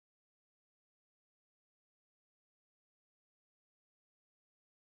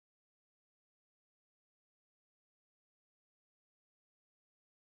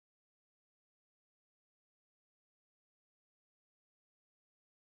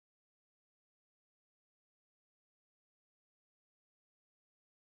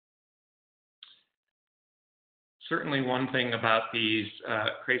certainly one thing about these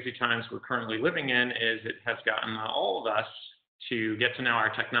crazy times we're currently living in is it has gotten all of us to get to know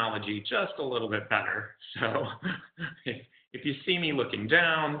our technology just a little bit better. So if you see me looking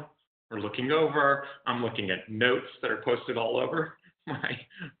down or looking over, I'm looking at notes that are posted all over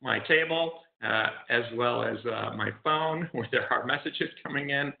my table, as well as my phone where there are messages coming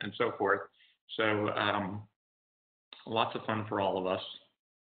in and so forth. So lots of fun for all of us.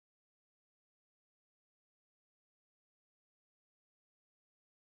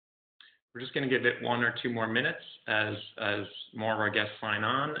 We're just going to give it 1 or 2 more minutes as more of our guests sign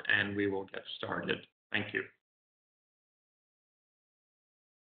on, and we will get started. Thank you.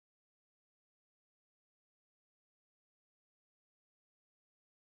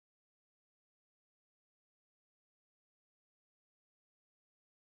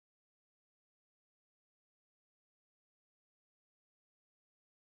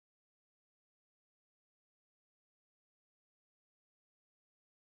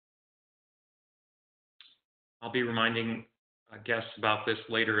 I'll be reminding guests about this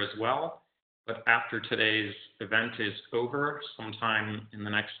later as well, but after today's event is over, sometime in the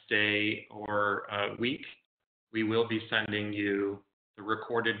next day or week, we will be sending you the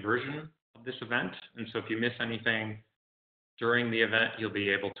recorded version of this event. And so if you miss anything during the event, you'll be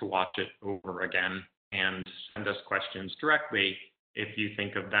able to watch it over again and send us questions directly if you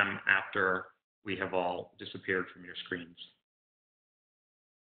think of them after we have all disappeared from your screens.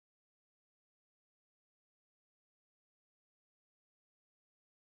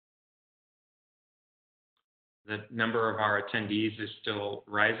 The number of our attendees is still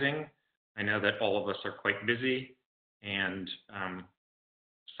rising. I know that all of us are quite busy and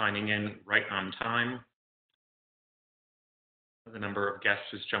signing in right on time. The number of guests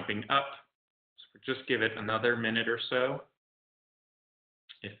is jumping up. So just give it another minute or so,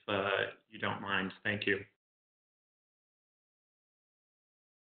 if you don't mind. Thank you.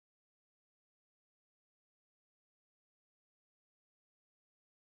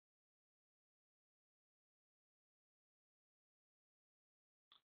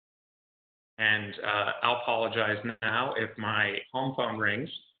 And I'll apologize now if my home phone rings.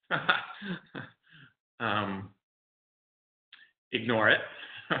 Ignore it.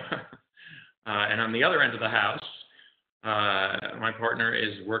 And on the other end of the house, my partner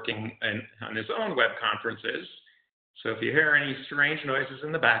is working on his own web conferences. So if you hear any strange noises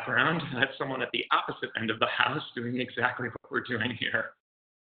in the background, that's someone at the opposite end of the house doing exactly what we're doing here.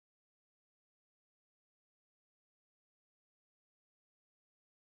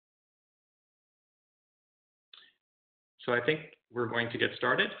 So I think we're going to get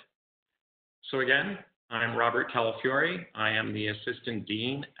started. So again, I'm Robert Calafiore. I am the Assistant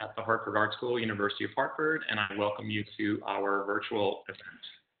Dean at the Hartford Art School, University of Hartford, and I welcome you to our virtual event.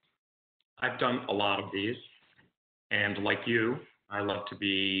 I've done a lot of these, and like you, I love to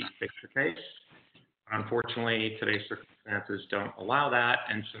be face-to-face. Unfortunately, today's circumstances don't allow that,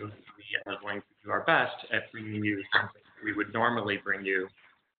 and so we are going to do our best at bringing you something we would normally bring you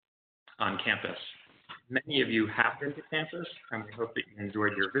on campus. Many of you have been to campus, and we hope that you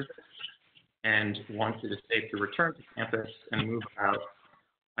enjoyed your visit. And once it is safe to return to campus and move out,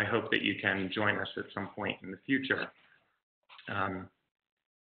 I hope that you can join us at some point in the future.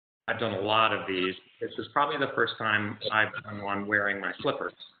 I've done a lot of these. This is probably the first time I've done one wearing my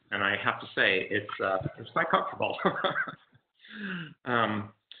slippers, and I have to say it's quite comfortable. An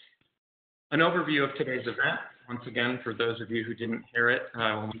overview of today's event. Once again, for those of you who didn't hear it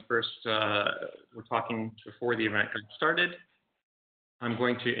when we first were talking before the event got started, I'm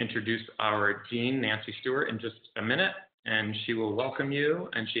going to introduce our Dean, Nancy Stewart, in just a minute, and she will welcome you,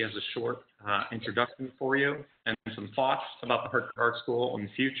 and she has a short introduction for you and some thoughts about the Hartford Art School and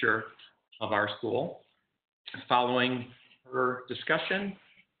the future of our school. Following her discussion,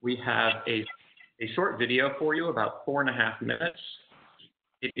 we have a short video for you, about 4.5 minutes.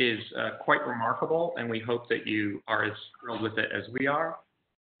 It is quite remarkable, and we hope that you are as thrilled with it as we are.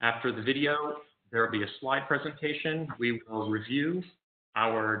 After the video, there will be a slide presentation. We will review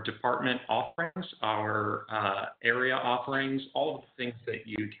our department offerings, our area offerings, all of the things that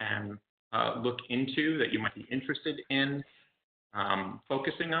you can look into that you might be interested in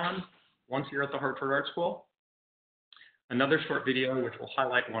focusing on once you're at the Hartford Art School. Another short video which will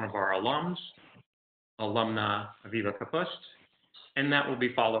highlight one of our alums, alumna Aviva Kapust, and that will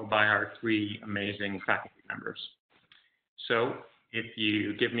be followed by our 3 amazing faculty members. So if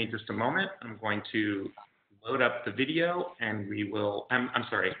you give me just a moment, I'm going to load up the video and we will, I'm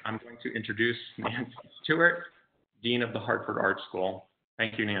going to introduce Nancy Stewart, Dean of the Hartford Art School.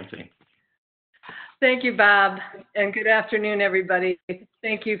 Thank you, Nancy. Thank you, Bob, and good afternoon, everybody.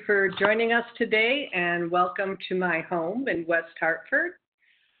 Thank you for joining us today, and welcome to my home in West Hartford.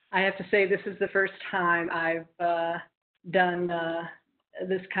 I have to say this is the first time I've done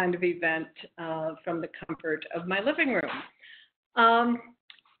this kind of event from the comfort of my living room.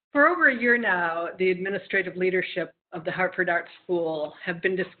 For over a year now, the administrative leadership of the Hartford Art School have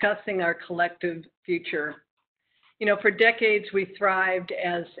been discussing our collective future. You know, for decades, we thrived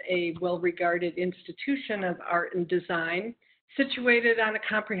as a well-regarded institution of art and design, situated on a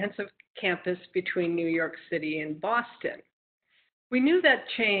comprehensive campus between New York City and Boston. We knew that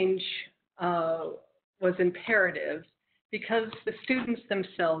change was imperative because the students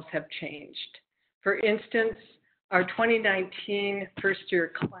themselves have changed. For instance, our 2019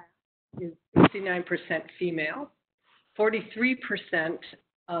 first-year class is 59% female, 43%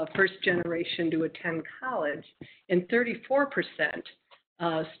 first generation to attend college, and 34%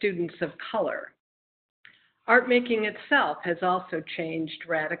 students of color. Art making itself has also changed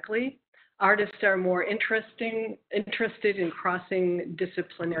radically. Artists are more interested in crossing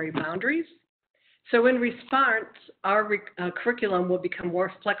disciplinary boundaries. So in response, our curriculum will become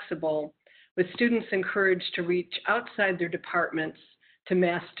more flexible, with students encouraged to reach outside their departments to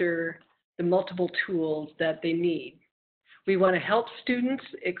master the multiple tools that they need. We want to help students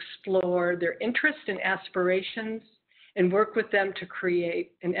explore their interests and aspirations and work with them to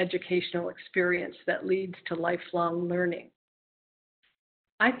create an educational experience that leads to lifelong learning.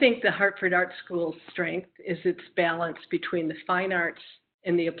 I think the Hartford Art School's strength is its balance between the fine arts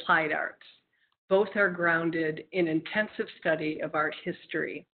and the applied arts. Both are grounded in intensive study of art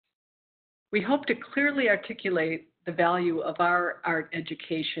history. We hope to clearly articulate the value of our art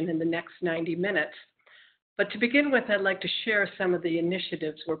education in the next 90 minutes. But to begin with, I'd like to share some of the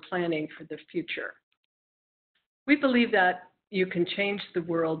initiatives we're planning for the future. We believe that you can change the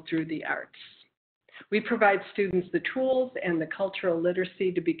world through the arts. We provide students the tools and the cultural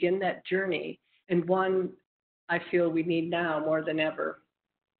literacy to begin that journey, and one I feel we need now more than ever.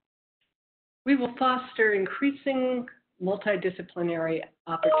 We will foster increasing multidisciplinary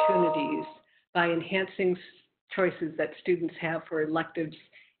opportunities by enhancing choices that students have for electives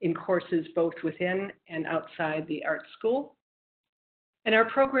in courses both within and outside the art school. And our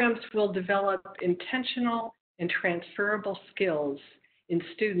programs will develop intentional and transferable skills in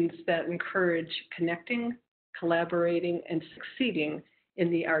students that encourage connecting, collaborating, and succeeding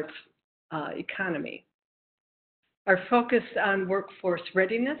in the arts economy. Our focus on workforce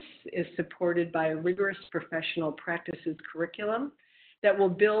readiness is supported by a rigorous professional practices curriculum that will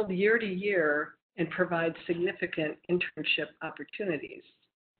build year to year and provide significant internship opportunities.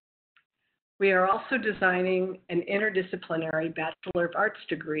 We are also designing an interdisciplinary Bachelor of Arts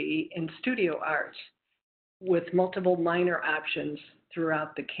degree in studio art with multiple minor options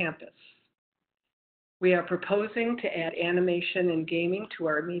throughout the campus. We are proposing to add animation and gaming to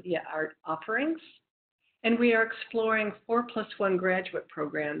our media art offerings, and we are exploring 4+1 graduate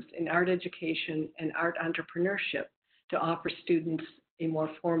programs in art education and art entrepreneurship to offer students a more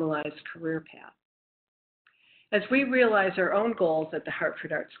formalized career path. As we realize our own goals at the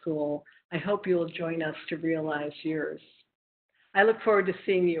Hartford Art School, I hope you will join us to realize yours. I look forward to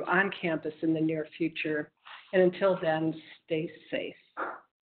seeing you on campus in the near future, and until then, stay safe.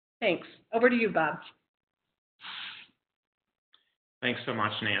 Thanks. Over to you, Bob. Thanks so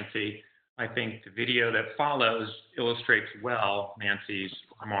much, Nancy. I think the video that follows illustrates well Nancy's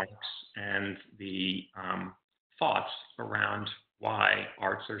remarks and the thoughts around why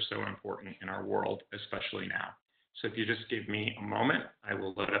arts are so important in our world, especially now. So if you just give me a moment, I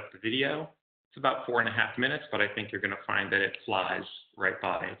will load up the video. It's about 4.5 minutes, but I think you're going to find that it flies right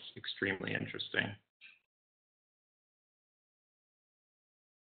by. It's extremely interesting.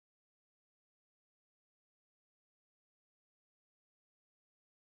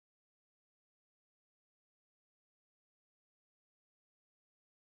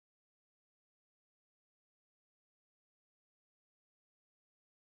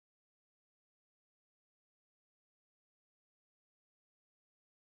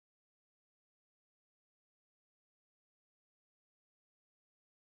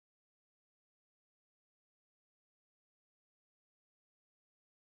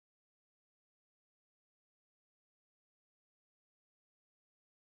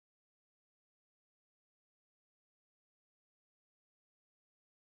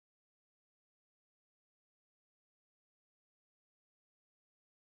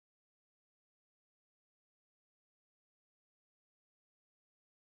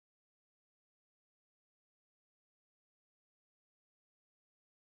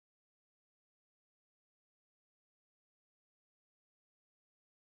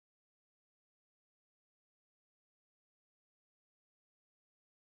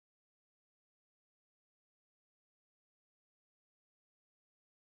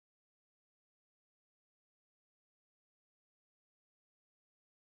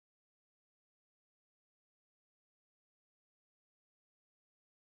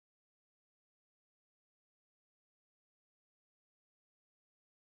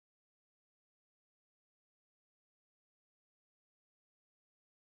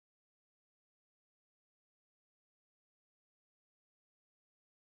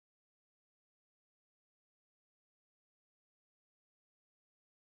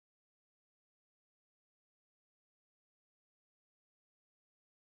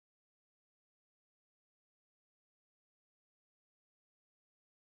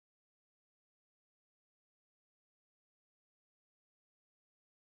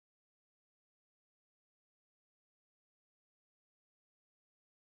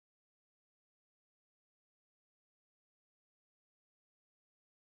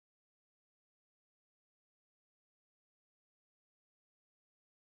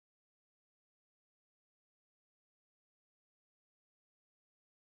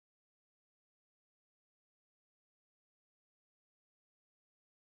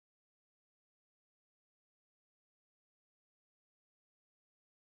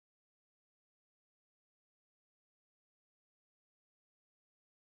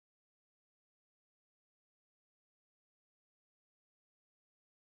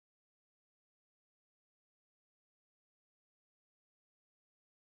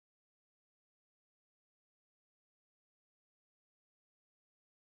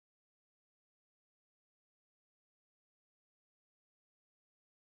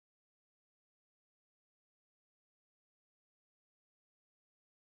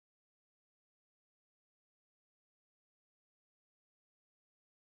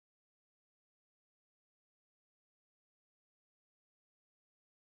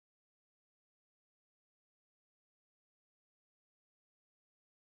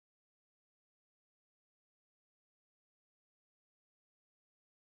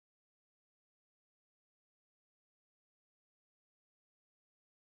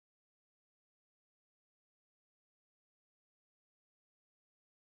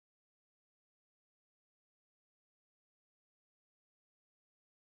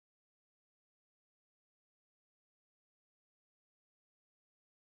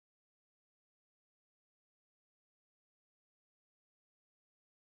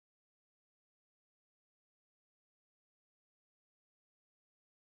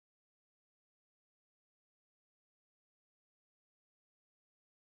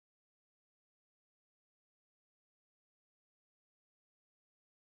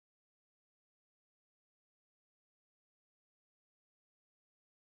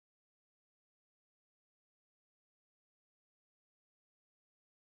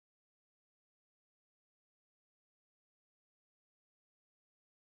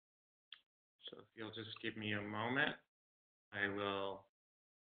 If you'll just give me a moment, I will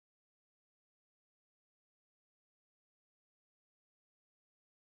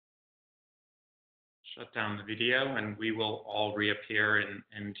shut down the video and we will all reappear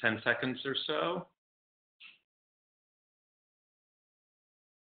in 10 seconds or so.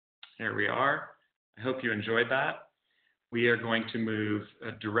 Here we are. I hope you enjoyed that. We are going to move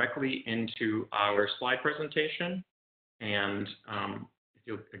directly into our slide presentation. And if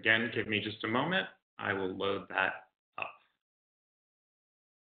you'll again give me just a moment, I will load that up.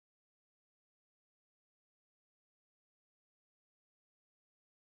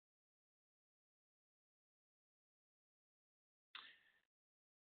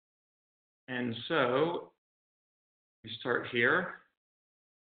 And so we start here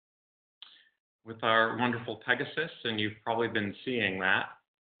with our wonderful Pegasus, and you've probably been seeing that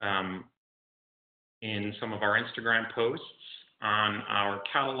in some of our Instagram posts, on our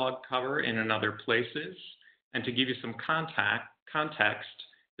catalog cover, and in other places. And to give you some context,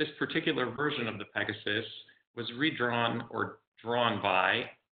 this particular version of the Pegasus was redrawn or drawn by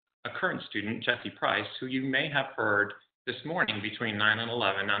a current student, Jesse Price, who you may have heard this morning between 9 and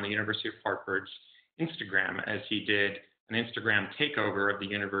 11 on the University of Hartford's Instagram, as he did an Instagram takeover of the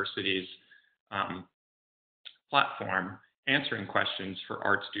university's platform, answering questions for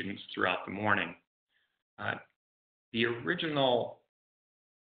art students throughout the morning. The original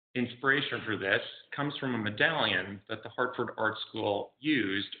inspiration for this comes from a medallion that the Hartford Art School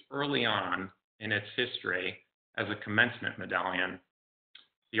used early on in its history as a commencement medallion.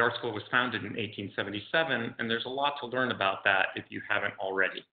 The art school was founded in 1877, and there's a lot to learn about that if you haven't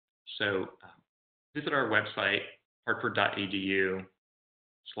already. So visit our website,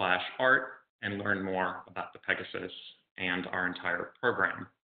 hartford.edu/art, and learn more about the Pegasus and our entire program.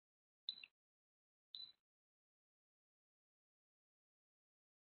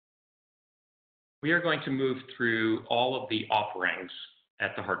 We are going to move through all of the offerings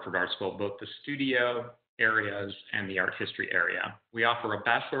at the Hartford Art School, both the studio areas and the art history area. We offer a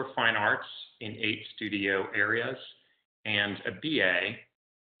Bachelor of Fine Arts in 8 studio areas and a BA,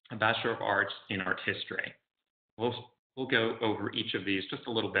 a Bachelor of Arts in art history. We'll go over each of these just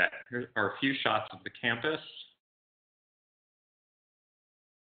a little bit. Here are a few shots of the campus.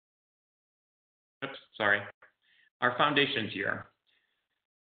 Oops, sorry. Our foundations year.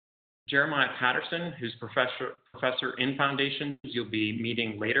 Jeremiah Patterson, who's professor in foundations, you'll be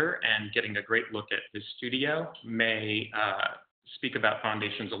meeting later and getting a great look at his studio, may speak about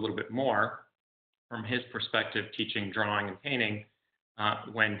foundations a little bit more from his perspective, teaching drawing and painting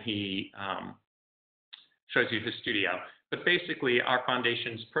when he shows you his studio. But basically, our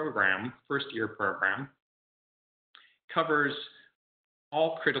foundations program, first year program, covers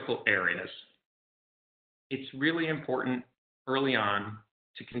all critical areas. It's really important early on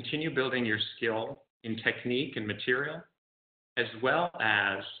to continue building your skill in technique and material, as well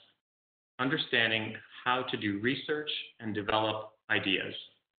as understanding how to do research and develop ideas.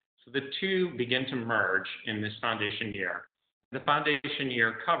 So the two begin to merge in this foundation year. The foundation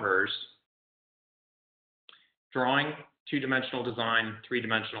year covers drawing, 2-dimensional design,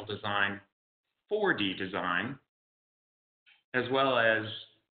 3-dimensional design, 4D design, as well as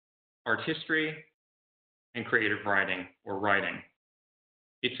art history and creative writing or writing.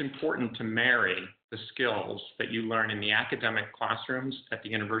 It's important to marry the skills that you learn in the academic classrooms at the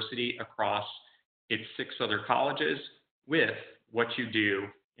university across its 6 other colleges with what you do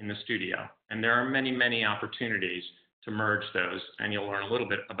in the studio. And there are many, many opportunities to merge those, and you'll learn a little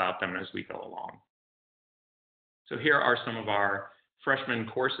bit about them as we go along. So here are some of our freshman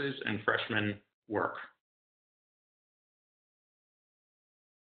courses and freshman work.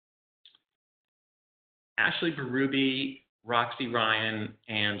 Ashley Berube, Roxy Ryan,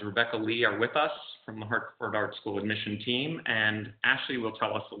 and Rebecca Lee are with us from the Hartford Art School admission team, and Ashley will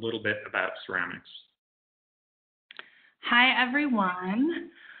tell us a little bit about ceramics. Hi, everyone.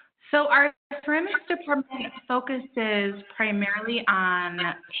 So our ceramics department focuses primarily on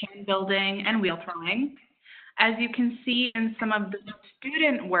hand building and wheel throwing. As you can see in some of the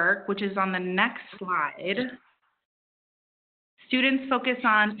student work, which is on the next slide, students focus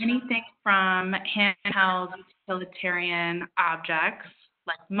on anything from handheld utilitarian objects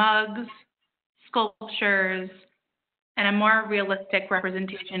like mugs, sculptures, and a more realistic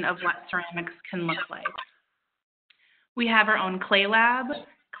representation of what ceramics can look like. We have our own clay lab,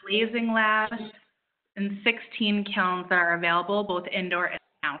 glazing lab, and 16 kilns that are available both indoor and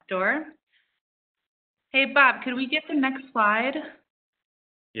outdoor. Hey, Bob, could we get the next slide?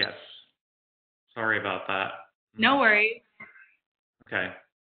 Yes. Sorry about that. No worries. Okay.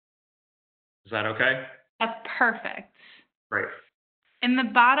 Is that okay? That's perfect. Great. In the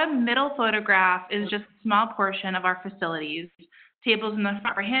bottom middle photograph is just a small portion of our facilities. Tables in the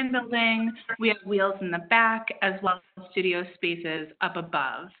front for hand building, we have wheels in the back, as well as studio spaces up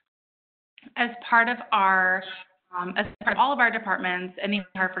above. As part of all of our departments in the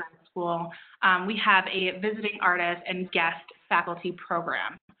Hartford Art School, we have a visiting artist and guest faculty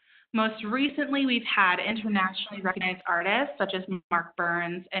program. Most recently, we've had internationally recognized artists such as Mark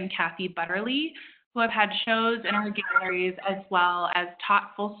Burns and Kathy Butterly, who have had shows in our galleries as well as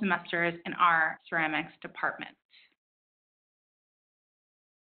taught full semesters in our ceramics department.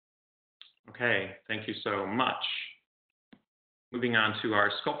 Okay, thank you so much. Moving on to our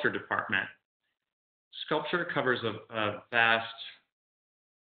sculpture department. Sculpture covers a vast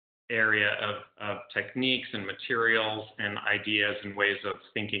area of techniques and materials and ideas and ways of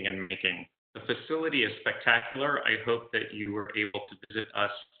thinking and making. The facility is spectacular. I hope that you were able to visit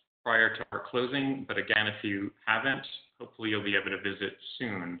us prior to our closing, but again, if you haven't, hopefully you'll be able to visit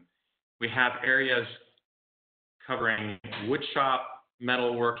soon. We have areas covering wood shop,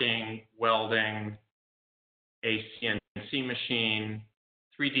 metalworking, welding, a CNC machine,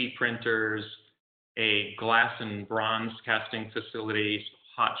 3D printers, a glass and bronze casting facility,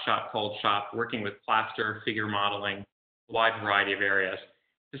 hot shop, cold shop, working with plaster, figure modeling, a wide variety of areas.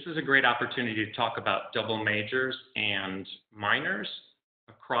 This is a great opportunity to talk about double majors and minors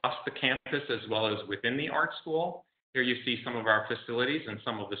across the campus as well as within the art school. Here you see some of our facilities and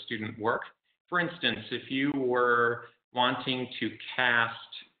some of the student work. For instance, if you were wanting to cast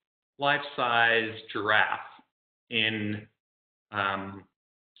life-size giraffe in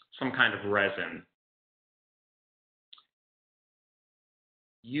some kind of resin,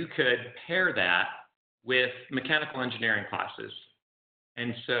 you could pair that with mechanical engineering classes.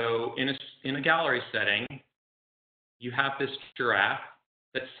 And so in a gallery setting, you have this giraffe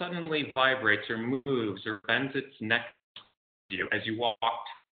that suddenly vibrates or moves or bends its neck as you walk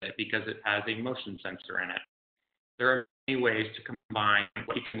it because it has a motion sensor in it. There are many ways to combine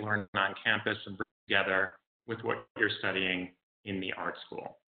what you can learn on campus and bring together with what you're studying in the art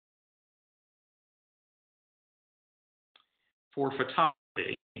school. For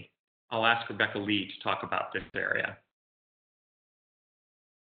photography, I'll ask Rebecca Lee to talk about this area.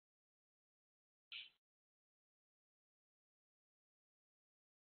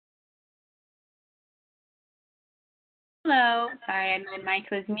 Hello, sorry, my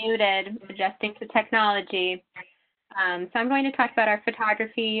mic was muted, adjusting to technology. So I'm going to talk about our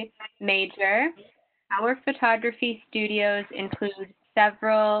photography major. Our photography studios include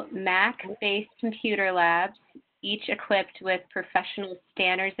several Mac-based computer labs, each equipped with professional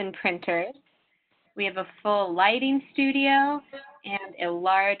scanners and printers. We have a full lighting studio and a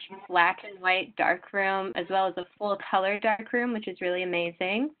large black and white darkroom, as well as a full color darkroom, which is really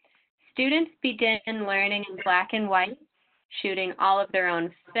amazing. Students begin learning in black and white, shooting all of their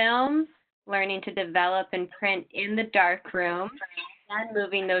own film, learning to develop and print in the darkroom, then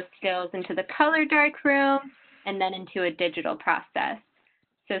moving those skills into the color darkroom, and then into a digital process.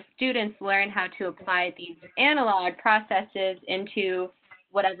 So students learn how to apply these analog processes into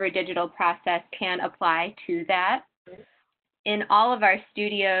whatever digital process can apply to that. In all of our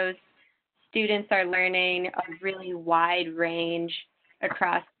studios, students are learning a really wide range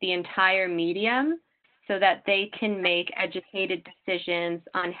across the entire medium so that they can make educated decisions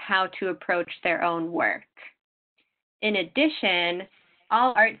on how to approach their own work. In addition,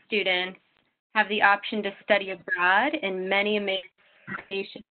 all art students have the option to study abroad in many amazing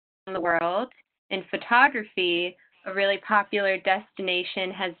locations around the world. In photography, a really popular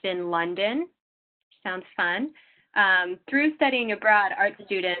destination has been London. Sounds fun. Through studying abroad, art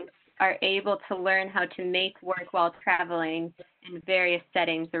students are able to learn how to make work while traveling in various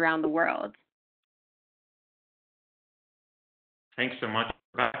settings around the world. Thanks so much,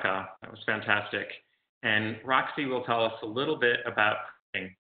 Rebecca. That was fantastic. And Roxy will tell us a little bit about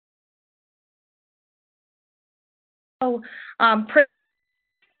printing. So, printmaking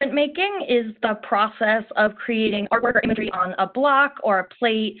is the process of creating artwork or imagery on a block or a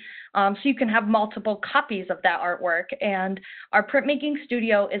plate, so you can have multiple copies of that artwork. And our printmaking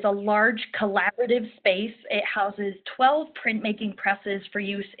studio is a large collaborative space. It houses 12 printmaking presses for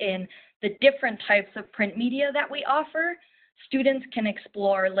use in the different types of print media that we offer. Students can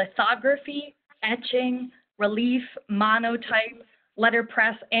explore lithography, etching, relief, monotype,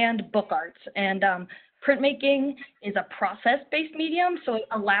 letterpress, and book arts. And printmaking is a process-based medium, so it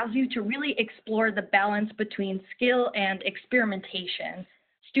allows you to really explore the balance between skill and experimentation.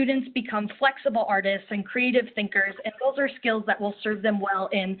 Students become flexible artists and creative thinkers, and those are skills that will serve them well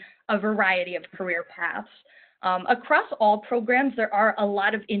in a variety of career paths. Across all programs, there are a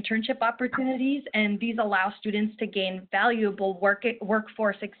lot of internship opportunities, and these allow students to gain valuable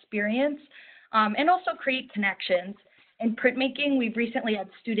workforce experience and also create connections. In printmaking, we've recently had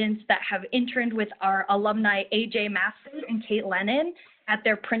students that have interned with our alumni AJ Master and Kate Lennon at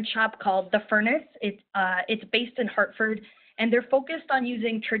their print shop called The Furnace. It's based in Hartford, and they're focused on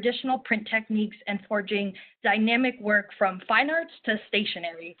using traditional print techniques and forging dynamic work from fine arts to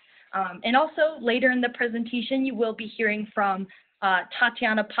stationery. And also later in the presentation, you will be hearing from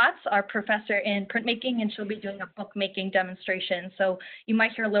Tatiana Potts, our professor in printmaking, and she'll be doing a bookmaking demonstration. So you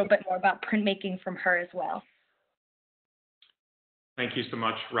might hear a little bit more about printmaking from her as well. Thank you so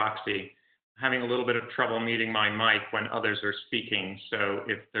much, Roxy. Having a little bit of trouble muting my mic when others are speaking, so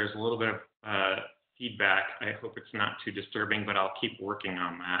if there's a little bit of feedback, I hope it's not too disturbing, but I'll keep working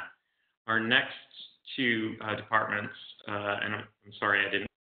on that. Our next two departments, and I'm sorry I didn't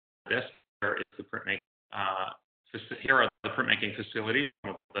this, here is the printmaking. Here are the printmaking facilities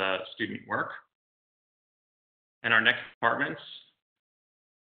of the student work. And our next departments,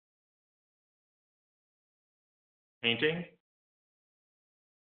 painting.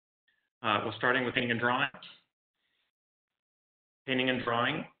 We're starting with painting and drawing. Painting and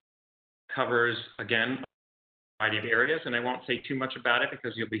drawing covers, again, a variety of areas, and I won't say too much about it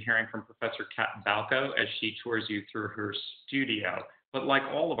because you'll be hearing from Professor Kat Balco as she tours you through her studio. But like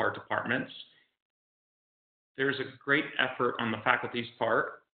all of our departments, there's a great effort on the faculty's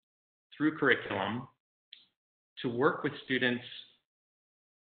part through curriculum to work with students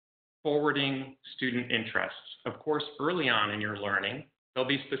forwarding student interests. Of course, early on in your learning, there'll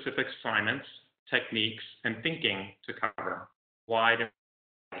be specific assignments, techniques, and thinking to cover, wide and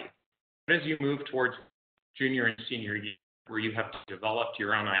wide. But as you move towards junior and senior year, where you have developed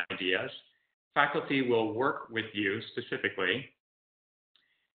your own ideas, faculty will work with you specifically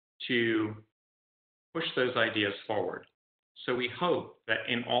to push those ideas forward. So we hope that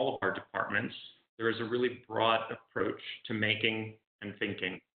in all of our departments, there is a really broad approach to making and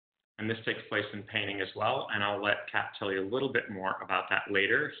thinking. And this takes place in painting as well, and I'll let Kat tell you a little bit more about that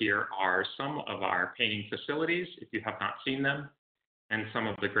later. Here are some of our painting facilities, if you have not seen them, and some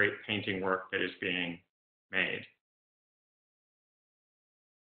of the great painting work that is being made.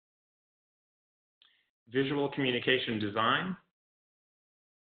 Visual communication design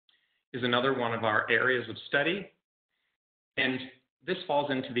is another one of our areas of study, and this falls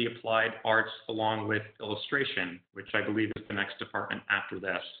into the applied arts along with illustration, which I believe is the next department after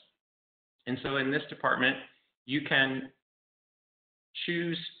this. And so in this department, you can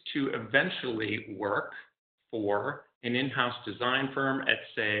choose to eventually work for an in-house design firm at,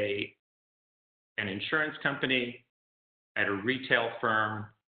 say, an insurance company, at a retail firm,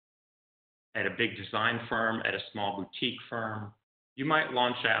 at a big design firm, at a small boutique firm. You might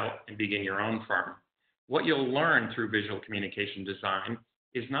launch out and begin your own firm. What you'll learn through visual communication design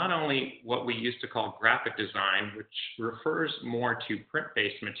is not only what we used to call graphic design, which refers more to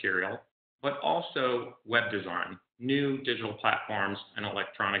print-based material, but also web design, new digital platforms and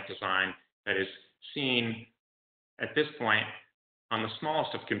electronic design that is seen at this point on the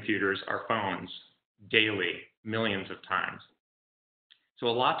smallest of computers, our phones, daily, millions of times. So a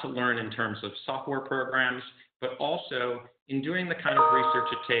lot to learn in terms of software programs, but also in doing the kind of research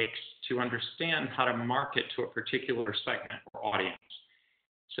it takes to understand how to market to a particular segment or audience.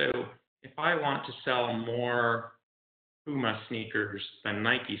 So if I want to sell more Puma sneakers than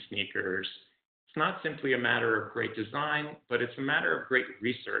Nike sneakers, it's not simply a matter of great design, but it's a matter of great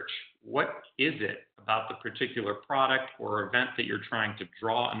research. What is it about the particular product or event that you're trying to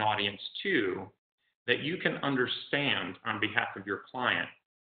draw an audience to that you can understand on behalf of your client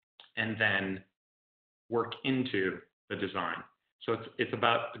and then work into the design? So it's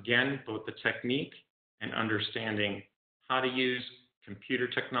about, again, both the technique and understanding how to use computer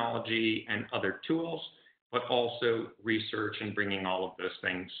technology and other tools, but also research and bringing all of those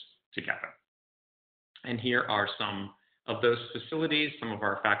things together. And here are some of those facilities, some of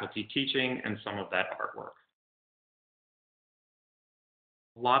our faculty teaching, and some of that artwork.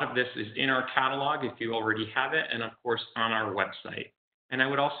 A lot of this is in our catalog if you already have it, and of course on our website. And I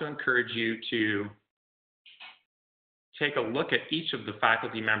would also encourage you to take a look at each of the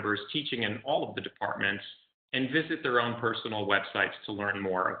faculty members teaching in all of the departments and visit their own personal websites to learn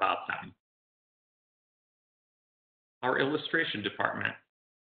more about them. Our illustration department,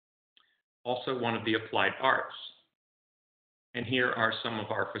 also one of the applied arts. And here are some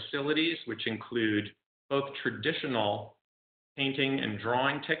of our facilities, which include both traditional painting and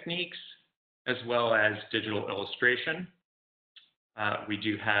drawing techniques, as well as digital illustration. We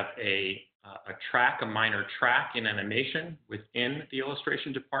do have a minor track in animation within the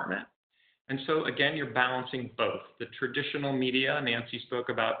illustration department. And so again, you're balancing both the traditional media Nancy spoke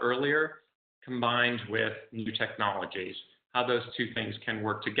about earlier, combined with new technologies, how those two things can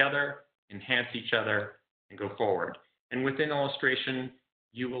work together, enhance each other, and go forward. And within illustration,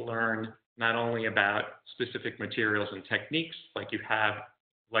 you will learn not only about specific materials and techniques like we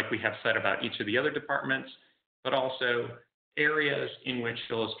have said about each of the other departments, but also areas in which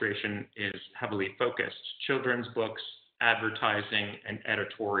illustration is heavily focused: children's books, advertising, and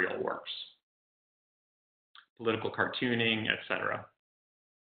editorial works, political cartooning, etc.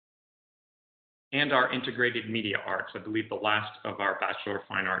 And our integrated media arts, I believe the last of our Bachelor of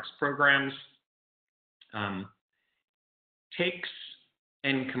Fine Arts programs, takes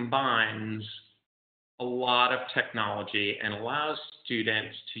and combines a lot of technology and allows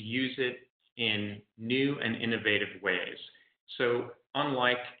students to use it in new and innovative ways. So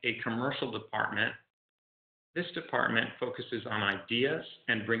unlike a commercial department, this department focuses on ideas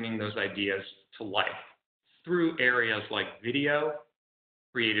and bringing those ideas to life through areas like video,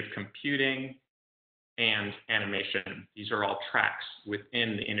 creative computing, and animation. These are all tracks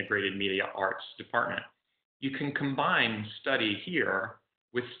within the integrated media arts department. You can combine study here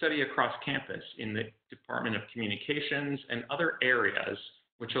with study across campus in the Department of Communications and other areas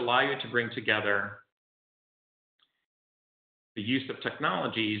which allow you to bring together the use of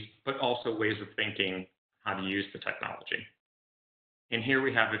technologies, but also ways of thinking how to use the technology. And here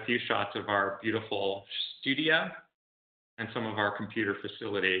we have a few shots of our beautiful studio and some of our computer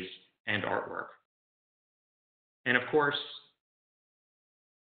facilities and artwork. And of course,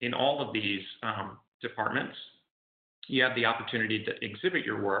 in all of these departments, you have the opportunity to exhibit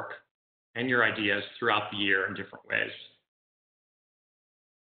your work and your ideas throughout the year in different ways.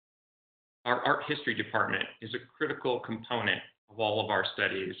 Our art history department is a critical component of all of our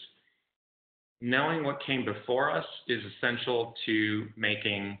studies. Knowing what came before us is essential to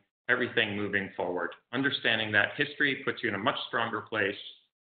making everything moving forward. Understanding that history puts you in a much stronger place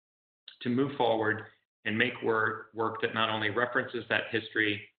to move forward and make work that not only references that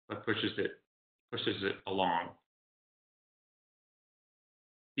history, but pushes it along.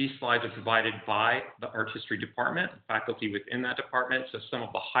 These slides are provided by the art history department, faculty within that department. So some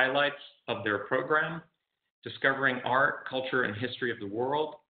of the highlights of their program: discovering art, culture, and history of the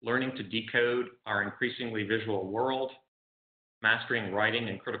world, learning to decode our increasingly visual world, mastering writing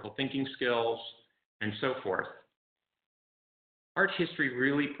and critical thinking skills, and so forth. Art history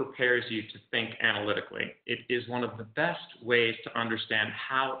really prepares you to think analytically. It is one of the best ways to understand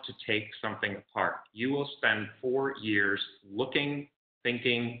how to take something apart. You will spend 4 years looking,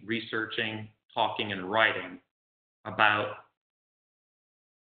 thinking, researching, talking, and writing about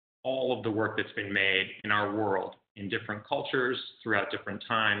all of the work that's been made in our world, in different cultures, throughout different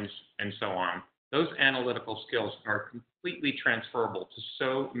times, and so on. Those analytical skills are completely transferable to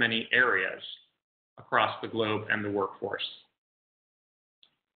so many areas across the globe and the workforce.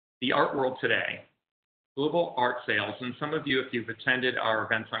 The art world today, global art sales, and some of you, if you've attended our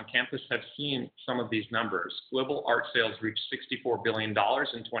events on campus, have seen some of these numbers. Global art sales reached $64 billion in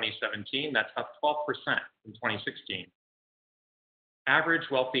 2017. That's up 12% from 2016. Average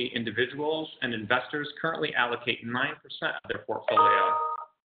wealthy individuals and investors currently allocate 9% of their portfolio.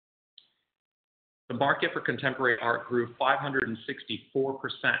 The market for contemporary art grew 564%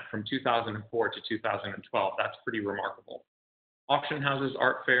 from 2004 to 2012. That's pretty remarkable. Auction houses,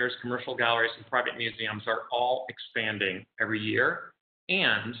 art fairs, commercial galleries, and private museums are all expanding every year.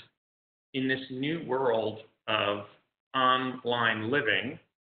 And in this new world of online living,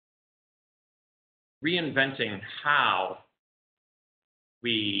 reinventing how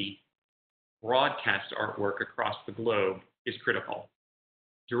we broadcast artwork across the globe is critical.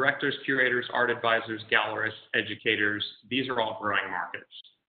 Directors, curators, art advisors, gallerists, educators, these are all growing markets.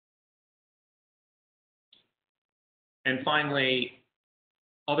 And finally,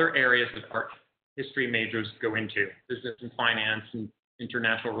 other areas that art history majors go into: business and finance and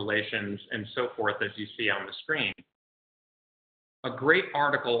international relations and so forth, as you see on the screen. A great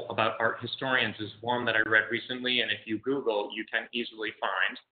article about art historians is one that I read recently, and if you Google, you can easily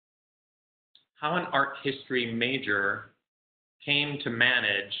find how an art history major came to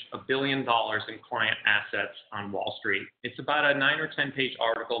manage $1 billion in client assets on Wall Street. It's about a 9 or 10 page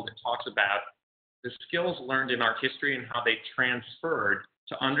article that talks about the skills learned in art history and how they transferred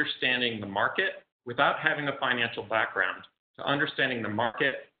to understanding the market without having a financial background, to understanding the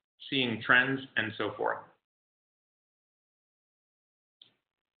market, seeing trends, and so forth.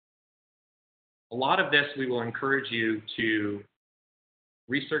 A lot of this we will encourage you to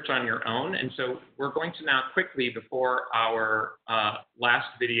research on your own. And so we're going to now quickly, before our last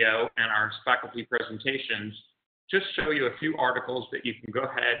video and our faculty presentations, just show you a few articles that you can go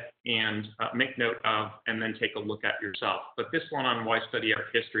ahead and make note of and then take a look at yourself. But this one on why study art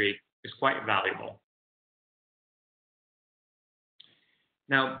history is quite valuable.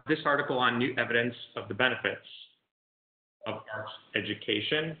 Now, this article on new evidence of the benefits of arts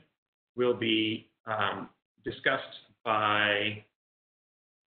education will be discussed by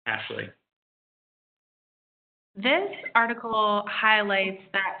Ashley. This article highlights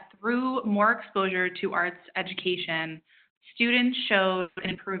that through more exposure to arts education, students showed an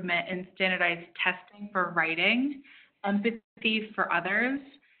improvement in standardized testing for writing, empathy for others,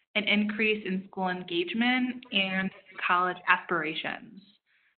 an increase in school engagement, and college aspirations.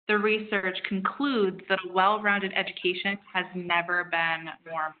 The research concludes that a well-rounded education has never been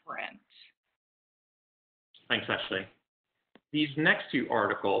more important. Thanks, Ashley. These next two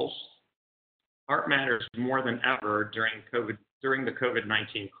articles, Art Matters More Than Ever during the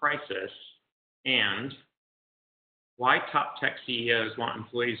COVID-19 crisis, and Why Top Tech CEOs Want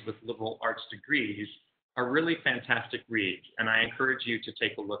Employees with Liberal Arts Degrees, are really fantastic reads, and I encourage you to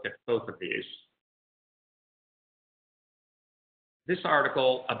take a look at both of these. This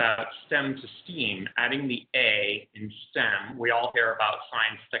article about STEM to STEAM, adding the A in STEM, we all hear about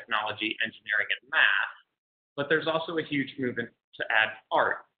science, technology, engineering, and math, but there's also a huge movement to add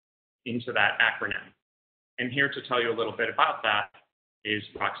art into that acronym. And here to tell you a little bit about that is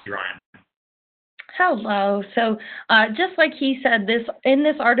Roxy Ryan. Hello. So just like he said, in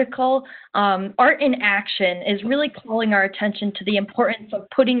this article, Art in Action is really calling our attention to the importance of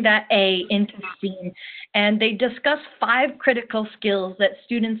putting that A into STEAM. And they discuss 5 critical skills that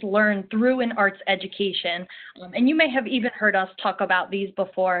students learn through an arts education. And you may have even heard us talk about these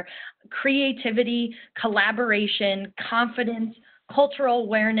before: creativity, collaboration, confidence, cultural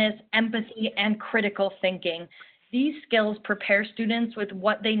awareness, empathy, and critical thinking. These skills prepare students with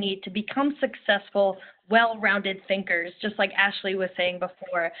what they need to become successful, well-rounded thinkers, just like Ashley was saying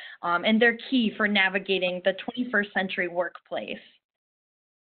before, and they're key for navigating the 21st century workplace.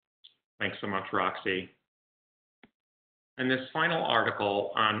 Thanks so much, Roxy. And this final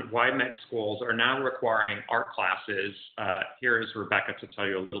article on why med schools are now requiring art classes, here is Rebecca to tell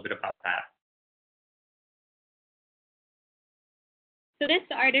you a little bit about that. So this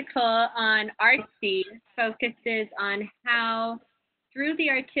article on Artsy focuses on how, through the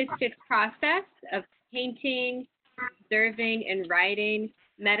artistic process of painting, observing, and writing,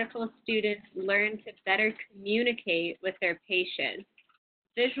 medical students learn to better communicate with their patients.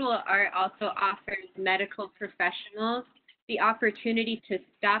 Visual art also offers medical professionals the opportunity to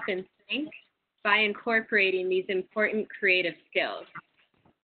stop and think by incorporating these important creative skills.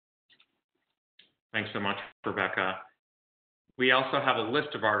 Thanks so much, Rebecca. We also have a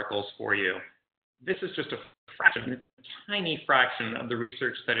list of articles for you. This is just a fraction, a tiny fraction of the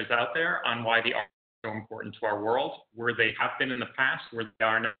research that is out there on why the arts are so important to our world, where they have been in the past, where they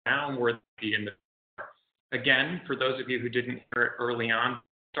are now, and where they'll be in the future. Again, for those of you who didn't hear it early on,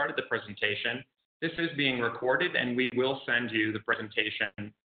 started the presentation, this is being recorded, and we will send you the presentation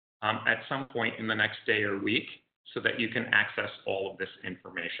at some point in the next day or week so that you can access all of this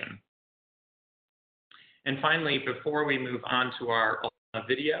information. And finally, before we move on to our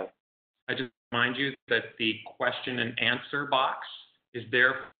video, I just remind you that the question and answer box is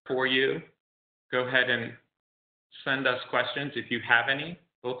there for you. Go ahead and send us questions if you have any,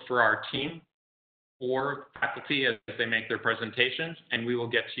 both for our team or faculty as they make their presentations, and we will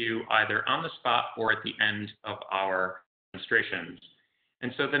get to you either on the spot or at the end of our demonstrations.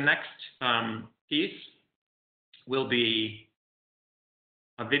 And so the next piece will be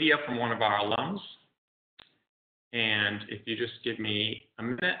a video from one of our alums. And if you just give me a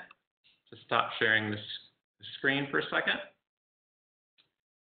minute to stop sharing the screen for a second.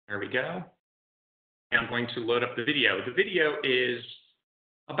 There we go. I'm going to load up the video. The video is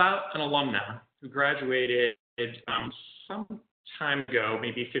about an alumna who graduated some time ago,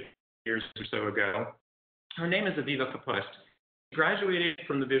 maybe 15 years or so ago. Her name is Aviva Kapust. She graduated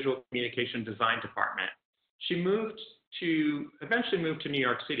from the Visual Communication Design Department. She eventually moved to New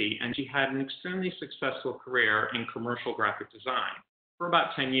York City, and she had an extremely successful career in commercial graphic design for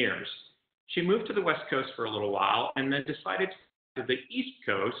about 10 years. She moved to the West Coast for a little while and then decided to the East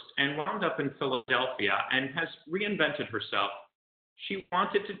Coast and wound up in Philadelphia and has reinvented herself. She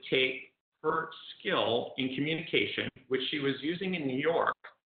wanted to take her skill in communication, which she was using in New York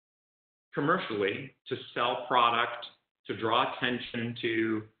commercially to sell product, to draw attention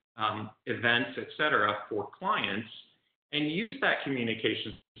to events, et cetera, for clients, and use that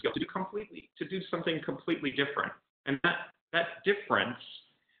communication skill to do something completely different. And that difference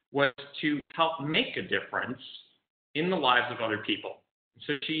was to help make a difference in the lives of other people.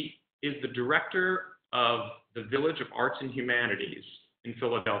 So she is the director of the Village of Arts and Humanities in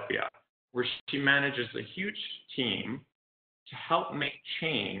Philadelphia, where she manages a huge team to help make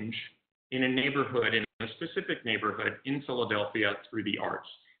change in a neighborhood, in a specific neighborhood in Philadelphia through the arts.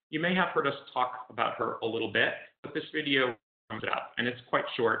 You may have heard us talk about her a little bit, but this video sums it up, and it's quite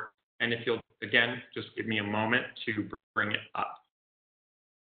short. And if you'll, again, just give me a moment to bring it up.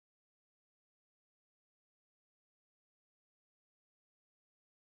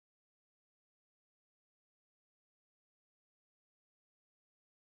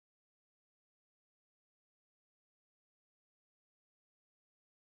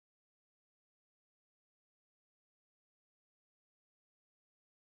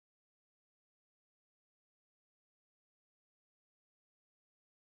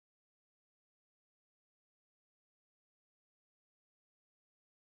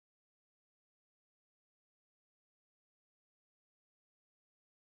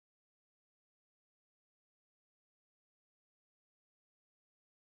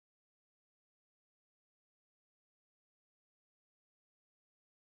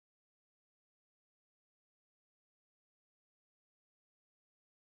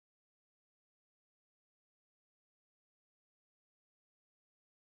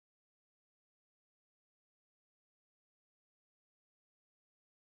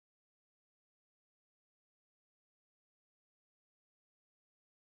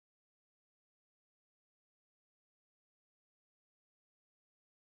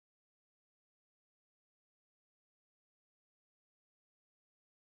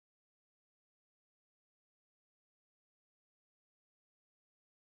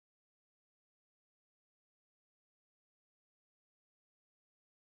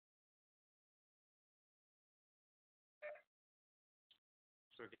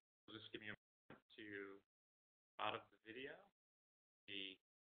 So again, just give me a moment to out of the video, the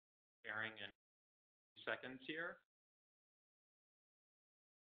sharing in seconds here.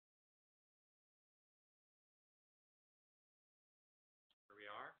 Here we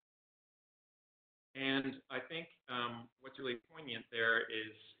are. And I think what's really poignant there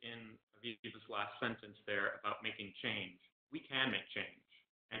is in Aviva's last sentence there about making change. We can make change.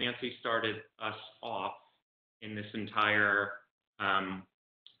 And Nancy started us off in this entire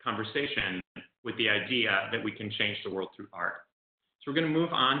conversation with the idea that we can change the world through art. So we're going to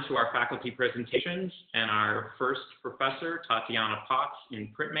move on to our faculty presentations, and our first professor, Tatiana Potts,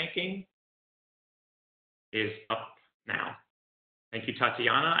 in printmaking, is up now. Thank you,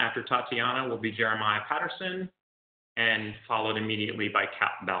 Tatiana. After Tatiana will be Jeremiah Patterson, and followed immediately by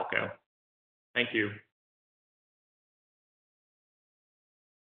Kat Balco. Thank you.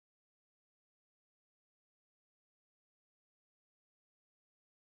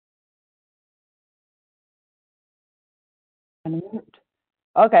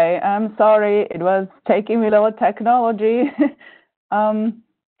 Okay, I'm sorry, it was taking me a little technology.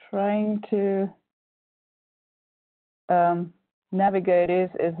 Trying to navigate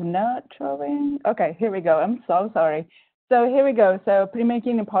is not showing. Okay, here we go. I'm so sorry. So here we go. So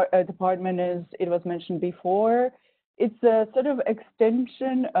printmaking department is, it was mentioned before, it's a sort of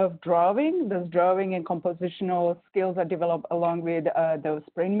extension of drawing. Those drawing and compositional skills are developed along with those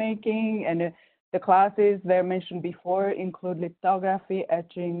printmaking, and the classes that mentioned before include lithography,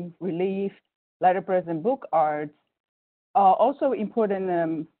 etching, relief, letterpress, and book arts. Also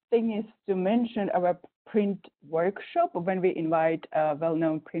important thing is to mention our print workshop when we invite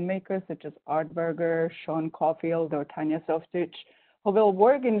well-known printmakers such as Art Berger, Sean Caulfield, or Tanya Softich, who will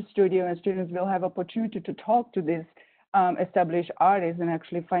work in the studio, and students will have opportunity to talk to these established artists and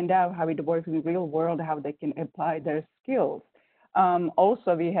actually find out how it works in the real world, how they can apply their skills.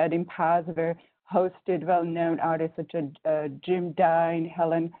 Also, we had in past where hosted well-known artists such as Jim Dine,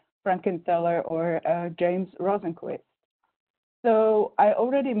 Helen Frankenthaler, or James Rosenquist. So I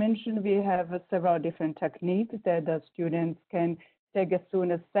already mentioned we have several different techniques that the students can take as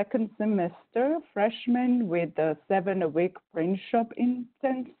soon as second semester, freshmen, with a 7-week print shop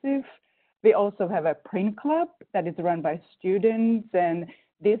intensive. We also have a print club that is run by students, and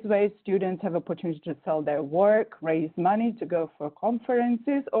this way students have opportunity to sell their work, raise money to go for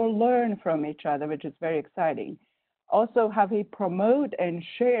conferences, or learn from each other, which is very exciting. Also, how we promote and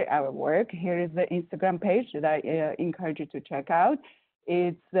share our work. Here is the Instagram page that I encourage you to check out.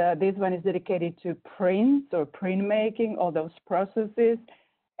 It's this one is dedicated to prints or printmaking, all those processes.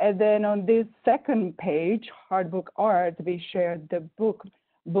 And then on this second page, Hardbook Art, we share the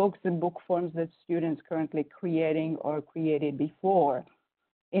books and book forms that students currently creating or created before.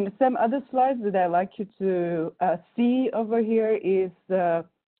 In some other slides that I'd like you to see over here is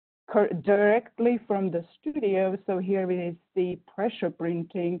directly from the studio. So here is the pressure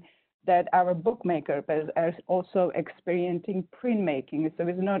printing that our bookmakers are also experiencing printmaking. So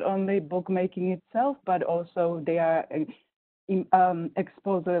it's not only bookmaking itself, but also they are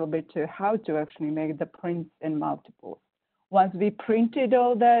exposed a little bit to how to actually make the prints in multiples. Once we printed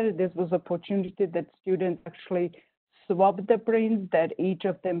all that, this was opportunity that students actually swapped the prints, that each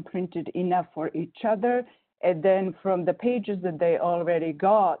of them printed enough for each other. And then from the pages that they already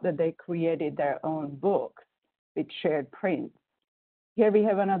got, that they created their own books with shared prints. Here we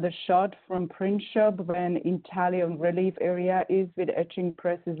have another shot from print shop when intaglio relief area is with etching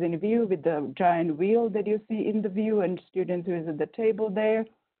presses in view with the giant wheel that you see in the view and students who is at the table there.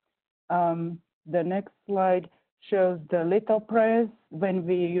 The next slide shows the litho press when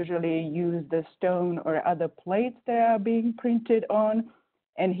we usually use the stone or other plates that are being printed on.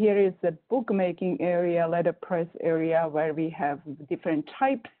 And here is the bookmaking area, letterpress area, where we have different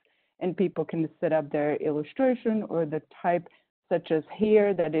types and people can set up their illustration or the type such as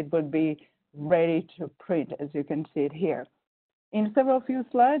here that it would be ready to print, as you can see it here. In several few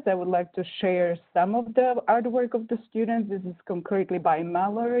slides, I would like to share some of the artwork of the students. This is concretely by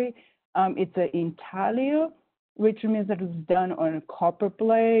Mallory. It's an intaglio, which means that it was done on a copper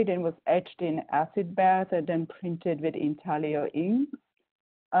plate and was etched in acid bath and then printed with intaglio ink.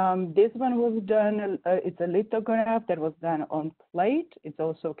 This one was done, it's a lithograph that was done on plate. It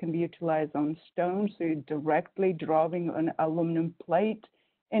also can be utilized on stone, so you're directly drawing on aluminum plate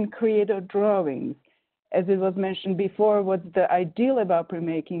and create drawings. As it was mentioned before, what's the ideal about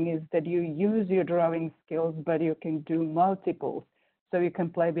printmaking is that you use your drawing skills, but you can do multiples. So you can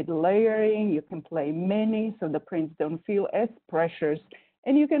play with layering, you can play many, so the prints don't feel as precious,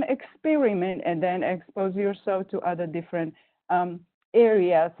 and you can experiment and then expose yourself to other different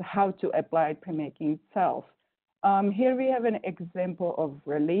areas, how to apply printmaking itself. Here we have an example of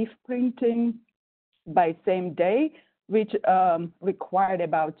relief printing by same day, which required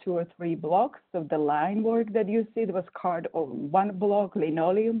about 2 or 3 blocks. So the line work that you see was carved on 1 block,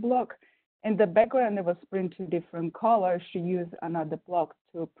 linoleum block. In the background, it was printed different colors. She used another block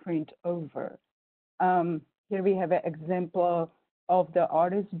to print over. Here we have an example of the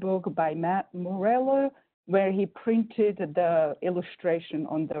artist book by Matt Morello, where he printed the illustration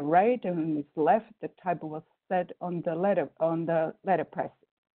on the right and on his left, the type was set on the letterpress.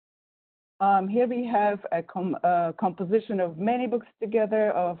 Here we have a composition of many books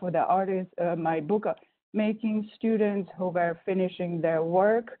together for the artists, my book making students who were finishing their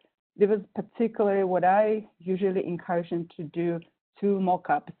work. This was particularly what I usually encourage them to do 2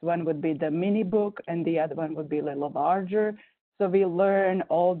 mock-ups. One would be the mini book and the other one would be a little larger. So we learn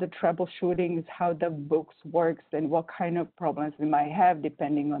all the troubleshootings, how the books works and what kind of problems we might have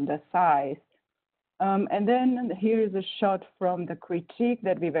depending on the size. And then here is a shot from the critique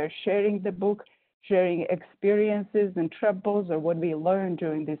that we were sharing the book, sharing experiences and troubles or what we learned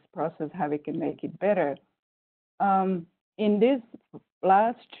during this process, how we can make it better. In this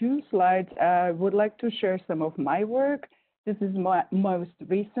last 2 slides, I would like to share some of my work. This is my most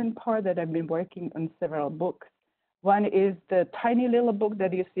recent part that I've been working on several books. One is the tiny little book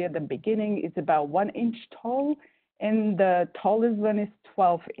that you see at the beginning. It's about 1 inch tall, and the tallest one is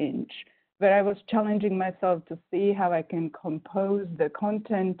 12 inch, where I was challenging myself to see how I can compose the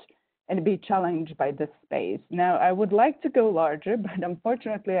content and be challenged by the space. Now, I would like to go larger, but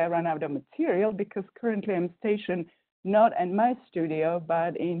unfortunately, I ran out of material because currently I'm stationed not in my studio,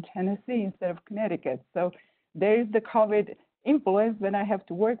 but in Tennessee instead of Connecticut. So there's the COVID influence when I have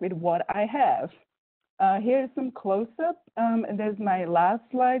to work with what I have. Here's some close-up, and there's my last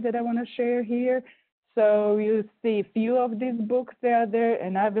slide that I want to share here. So you see a few of these books that are there,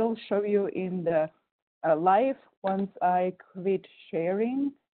 and I will show you in the live once I quit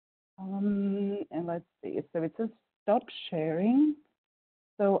sharing. And let's see, so it says stop sharing.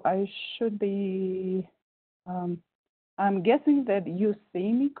 So I should be, I'm guessing that you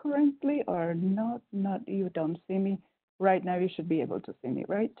see me currently or not, you don't see me. Right now you should be able to see me,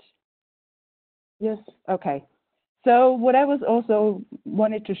 right? Yes, okay. So what I was also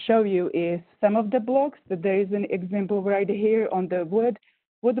wanted to show you is some of the blocks. That there is an example right here on the wood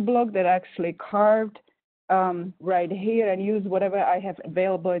block that I actually carved right here and use whatever I have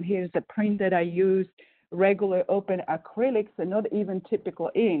available. And here's the print that I use, regular open acrylics and not even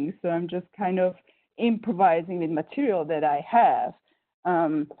typical ink. So I'm just kind of improvising with material that I have.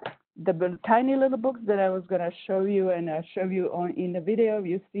 The tiny little books that I was going to show you and show you on in the video,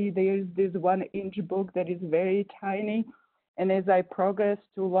 you see there's this 1 inch book that is very tiny. And as I progress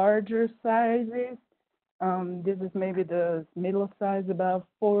to larger sizes, this is maybe the middle size, about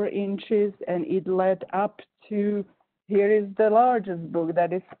 4 inches, and it led up to, here is the largest book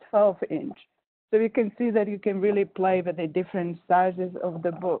that is 12 inch. So you can see that you can really play with the different sizes of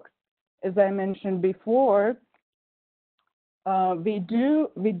the books. as I mentioned before, we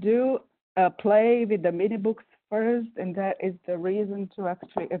do play with the mini books first, and that is the reason to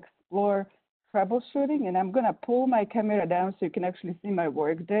actually explore troubleshooting. And I'm gonna pull my camera down so you can actually see my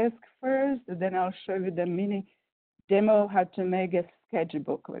work desk first, and then I'll show you the mini demo how to make a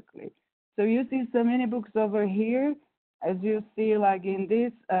sketchbook quickly. So you see some mini books over here. As you see, like in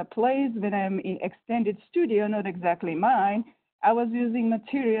this place, when I'm in extended studio, not exactly mine, I was using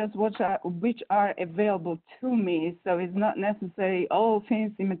materials which are available to me. So it's not necessarily all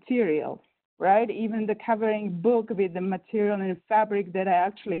fancy material, right? Even the covering book with the material and fabric that I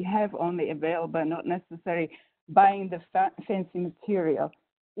actually have only available, not necessarily buying the fancy material.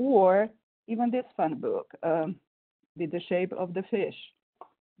 Or even this fun book with the shape of the fish.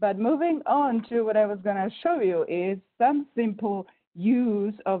 But moving on to what I was going to show you is some simple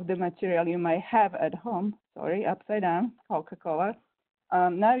use of the material you might have at home. Sorry, upside down, Coca-Cola.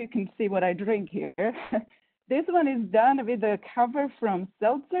 Now you can see what I drink here. This one is done with a cover from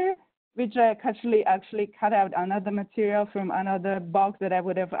seltzer, which I actually cut out another material from another box that I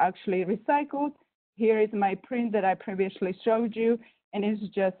would have actually recycled. Here is my print that I previously showed you, and it's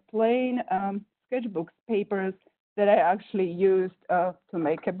just plain sketchbooks, papers, that I actually used to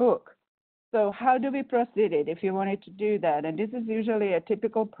make a book. So how do we proceed it if you wanted to do that? And this is usually a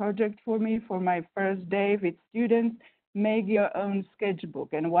typical project for me for my first day with students, make your own sketchbook.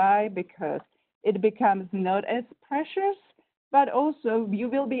 And why? Because it becomes not as precious, but also you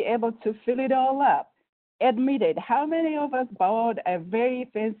will be able to fill it all up. Admit it, how many of us bought a very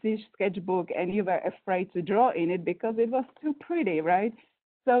fancy sketchbook and you were afraid to draw in it because it was too pretty, right?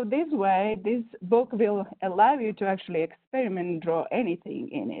 So this way, this book will allow you to actually experiment and draw anything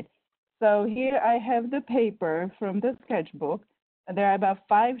in it. So here I have the paper from the sketchbook. There are about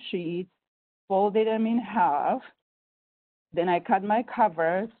 5 sheets, folded them in half. Then I cut my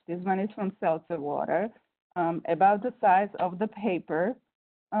covers. This one is from seltzer water, about the size of the paper.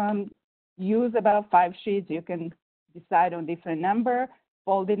 Use about 5 sheets. You can decide on different number,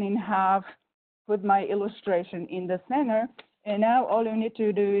 fold it in half, put my illustration in the center. And now all you need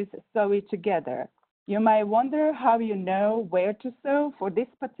to do is sew it together. You might wonder how you know where to sew. For this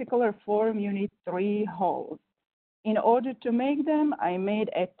particular form, you need 3 holes. In order to make them, I made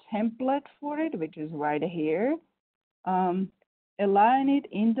a template for it, which is right here. Align it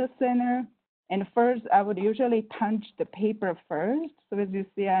in the center. And first, I would usually punch the paper first. So as you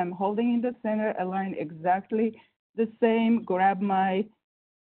see, I'm holding in the center, align exactly the same. Grab my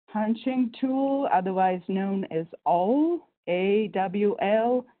punching tool, otherwise known as awl.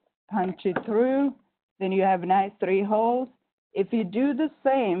 AWL, punch it through, then you have nice 3 holes. If you do the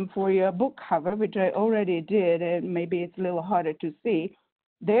same for your book cover, which I already did, and maybe it's a little harder to see,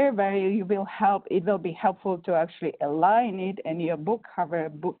 thereby it will be helpful to actually align it, and your book cover,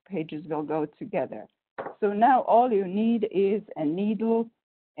 book pages will go together. So now all you need is a needle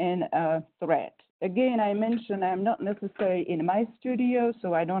and a thread. Again, I mentioned I'm not necessarily in my studio,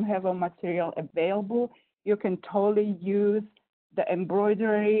 so I don't have a material available. You can totally use the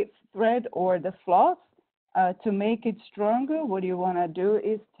embroidery thread or the floss to make it stronger. What you want to do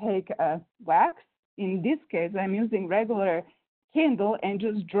is take a wax. In this case, I'm using regular candle and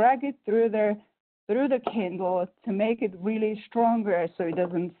just drag it through the candle to make it really stronger so it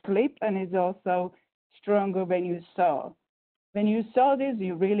doesn't slip, and it's also stronger when you sew. When you sew this,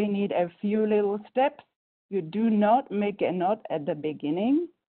 you really need a few little steps. You do not make a knot at the beginning.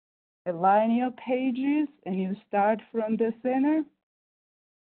 Align your pages and you start from the center.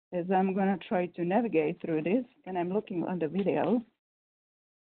 As I'm going to try to navigate through this, and I'm looking on the video.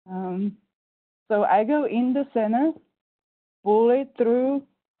 So I go in the center, pull it through,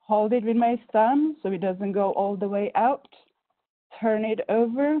 hold it with my thumb so it doesn't go all the way out, turn it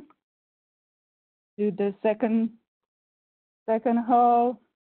over, do the second hole,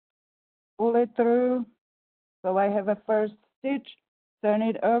 pull it through. So I have a first stitch, turn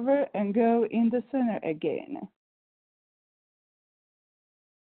it over and go in the center again.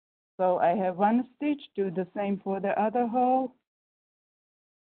 So I have 1 stitch, do the same for the other hole,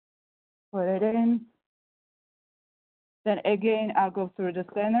 put it in. Then again, I'll go through the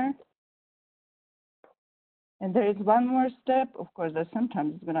center. And there is 1 more step. Of course, that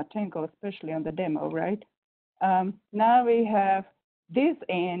sometimes it's gonna tangle, especially on the demo, right? Now we have this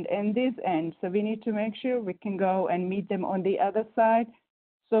end and this end. So we need to make sure we can go and meet them on the other side.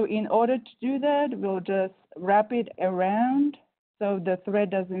 So in order to do that, we'll just wrap it around so the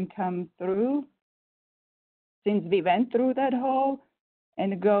thread doesn't come through. Since we went through that hole,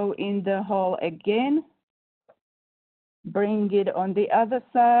 and go in the hole again, bring it on the other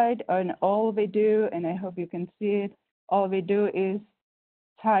side, and all we do, and I hope you can see it, all we do is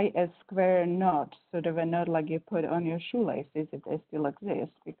tie a square knot, sort of a knot like you put on your shoelaces if they still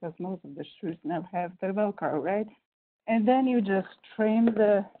exist, because most of the shoes now have the Velcro, right? And then you just trim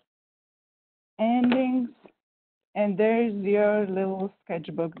the endings, and there's your little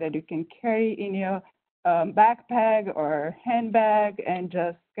sketchbook that you can carry in your backpack or handbag and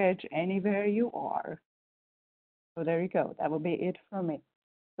just sketch anywhere you are. So there you go. That will be it from me.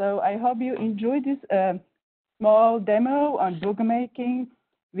 So I hope you enjoyed this small demo on bookmaking.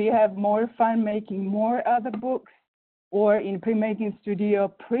 We have more fun making more other books, or in Printmaking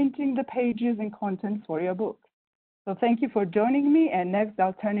Studio, printing the pages and content for your book. So thank you for joining me. And next,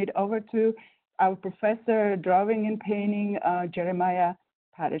 I'll turn it over to our professor, drawing and painting, Jeremiah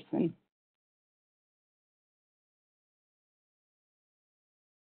Patterson.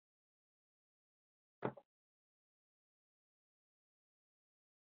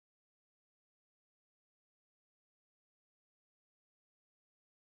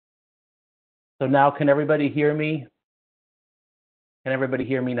 So now, can everybody hear me? Can everybody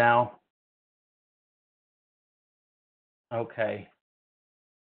hear me now? Okay.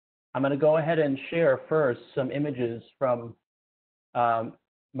 I'm going to go ahead and share first some images from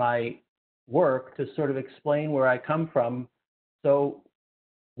my work to sort of explain where I come from. So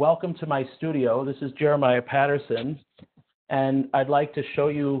welcome to my studio. This is Jeremiah Patterson, and I'd like to show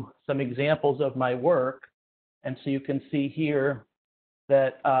you some examples of my work. And so you can see here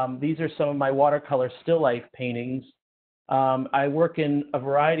that these are some of my watercolor still life paintings. I work in a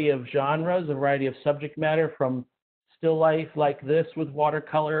variety of genres, a variety of subject matter, from still life like this with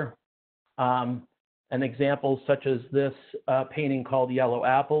watercolor, and examples such as this painting called Yellow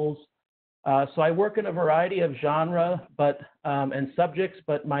Apples. So I work in a variety of genre and subjects,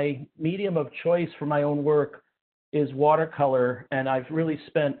 but my medium of choice for my own work is watercolor, and I've really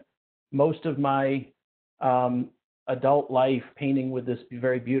spent most of my adult life painting with this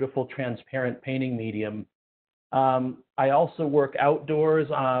very beautiful transparent painting medium. I also work outdoors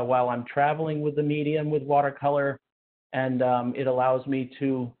while I'm traveling with the medium with watercolor, and it allows me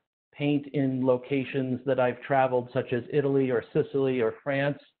to paint in locations that I've traveled, such as Italy or Sicily or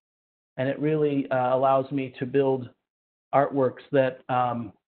France, and it really allows me to build artworks that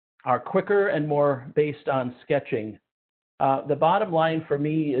are quicker and more based on sketching. The bottom line for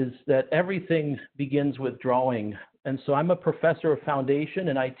me is that everything begins with drawing. And so I'm a professor of foundation,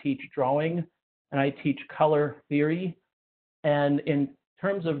 and I teach drawing, and I teach color theory. And in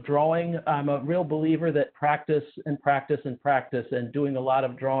terms of drawing, I'm a real believer that practice and practice and practice, and doing a lot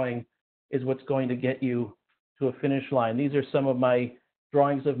of drawing is what's going to get you to a finish line. These are some of my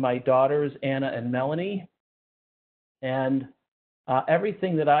drawings of my daughters, Anna and Melanie. And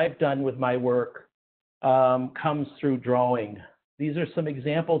everything that I've done with my work comes through drawing. These are some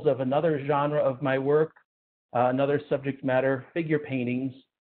examples of another genre of my work, another subject matter, figure paintings.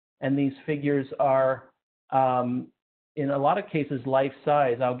 And these figures are, in a lot of cases, life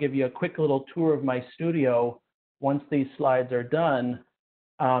size. I'll give you a quick little tour of my studio once these slides are done,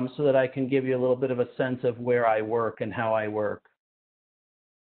 so that I can give you a little bit of a sense of where I work and how I work.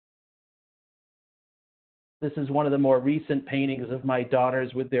 This is one of the more recent paintings of my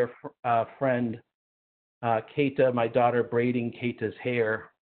daughters with their friend, Keita, my daughter braiding Keita's hair.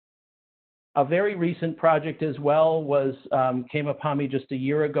 A very recent project as well was came upon me just a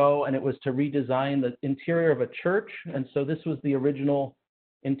year ago, and it was to redesign the interior of a church. And so this was the original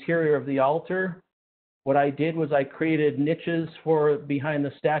interior of the altar. What I did was I created niches for behind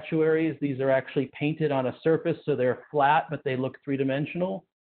the statuaries. These are actually painted on a surface, so they're flat, but they look three-dimensional.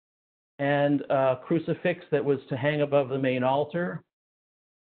 And a crucifix that was to hang above the main altar.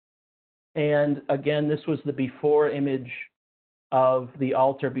 And again, this was the before image of the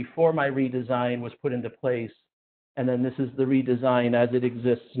altar before my redesign was put into place. And then this is the redesign as it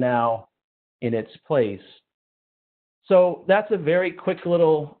exists now in its place. So that's a very quick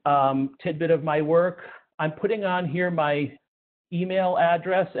little tidbit of my work. I'm putting on here my email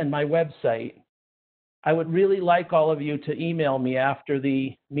address and my website. I would really like all of you to email me after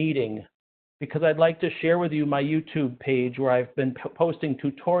the meeting, because I'd like to share with you my YouTube page where I've been posting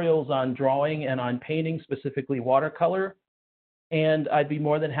tutorials on drawing and on painting, specifically watercolor. And I'd be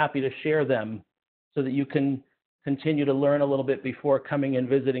more than happy to share them so that you can continue to learn a little bit before coming and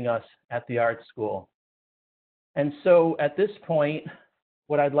visiting us at the art school. And so at this point,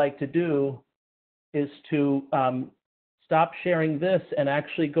 what I'd like to do is to stop sharing this and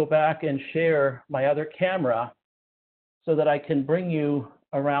actually go back and share my other camera so that I can bring you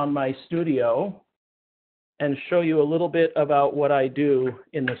around my studio and show you a little bit about what I do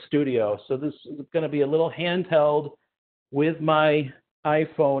in the studio. So this is going to be a little handheld with my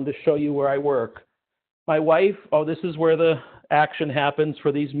iPhone to show you where I work. My wife, oh, this is where the action happens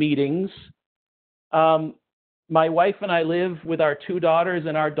for these meetings. My wife and I live with our 2 daughters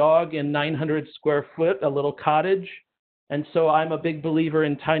and our dog in 900 square foot, a little cottage. And so I'm a big believer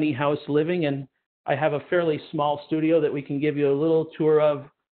in tiny house living, and I have a fairly small studio that we can give you a little tour of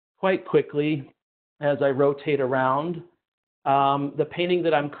quite quickly as I rotate around. The painting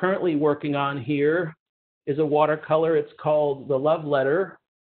that I'm currently working on here is a watercolor. It's called The Love Letter,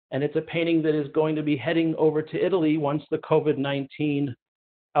 and it's a painting that is going to be heading over to Italy once the COVID-19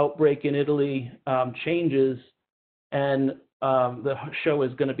 outbreak in Italy changes. And the show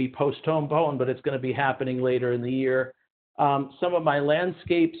is going to be postponed, but it's going to be happening later in the year. Some of my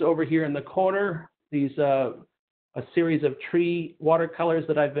landscapes over here in the corner, these a series of tree watercolors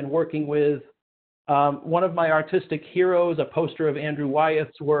that I've been working with. One of my artistic heroes, a poster of Andrew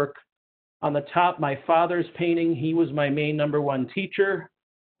Wyeth's work. On the top, my father's painting. He was my main #1 teacher.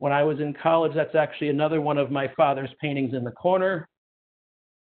 When I was in college, that's actually another one of my father's paintings in the corner.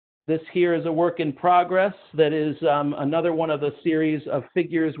 This here is a work in progress that is another one of the series of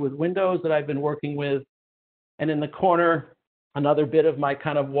figures with windows that I've been working with. And in the corner, another bit of my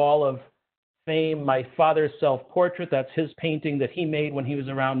kind of wall of fame, my father's self-portrait. That's his painting that he made when he was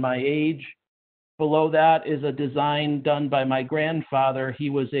around my age. Below that is a design done by my grandfather.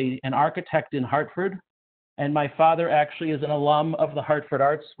 He was an architect in Hartford. And my father actually is an alum of the Hartford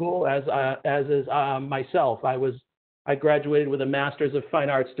Art School, as is myself. I graduated with a Master's of Fine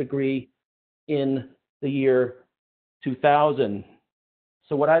Arts degree in the year 2000.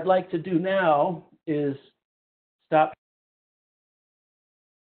 So what I'd like to do now is stop.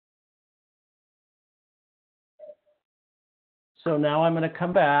 So now I'm going to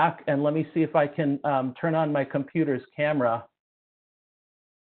come back and let me see if I can turn on my computer's camera.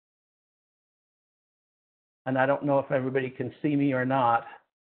 And I don't know if everybody can see me or not.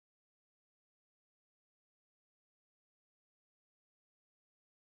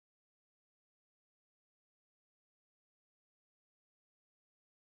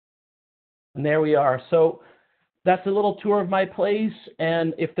 And there we are. So that's a little tour of my place.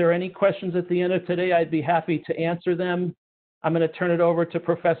 And if there are any questions at the end of today, I'd be happy to answer them. I'm going to turn it over to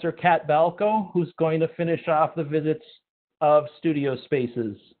Professor Kat Balco, who's going to finish off the visits of studio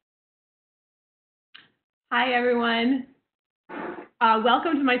spaces. Hi, everyone.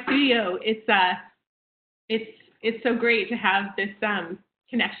 Welcome to my studio. It's so great to have this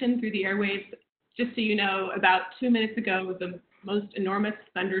connection through the airwaves. Just so you know, about 2 minutes ago, the most enormous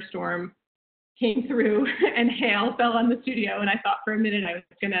thunderstorm came through and hail fell on the studio, and I thought for a minute I was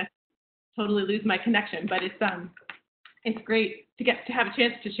going to totally lose my connection, but it's great to get to have a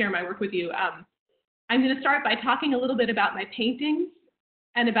chance to share my work with you. I'm going to start by talking a little bit about my paintings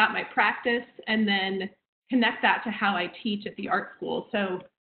and about my practice, and then connect that to how I teach at the art school. So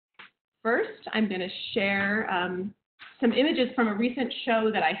first, I'm going to share some images from a recent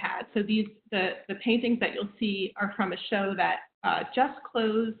show that I had. So the paintings that you'll see are from a show that just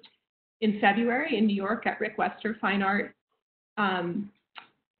closed in February in New York at Rick Wester Fine Art.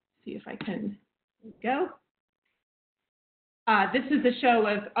 See if I can go. This is a show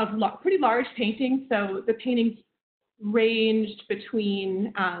of pretty large paintings. So the paintings ranged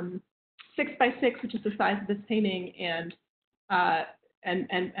between 6 by 6, which is the size of this painting, and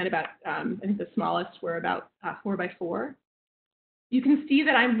about I think the smallest were about 4 by 4. You can see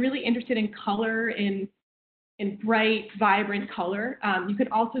that I'm really interested in color, in bright, vibrant color. You can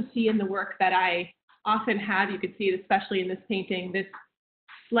also see in the work that I often have, you can see it especially in this painting, this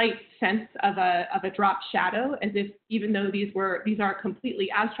slight sense of a drop shadow, as if even though these are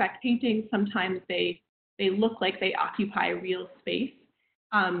completely abstract paintings, sometimes they look like they occupy real space.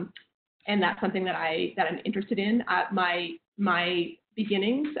 And that's something that I'm interested in. My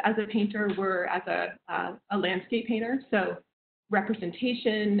beginnings as a painter were as a landscape painter. So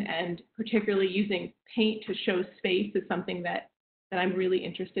representation and particularly using paint to show space is something that I'm really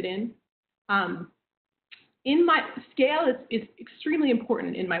interested in. In my scale is extremely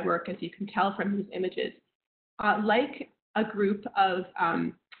important in my work, as you can tell from these images. Like a group of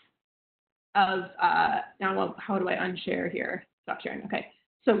now, how do I unshare here? Stop sharing. Okay.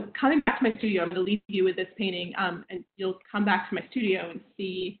 So coming back to my studio, I'm going to leave you with this painting, and you'll come back to my studio and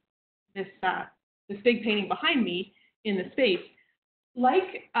see this big painting behind me in the space.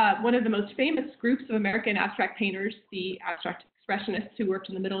 Like one of the most famous groups of American abstract painters, the abstract expressionists who worked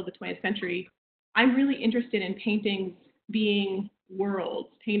in the middle of the 20th century, I'm really interested in paintings being worlds,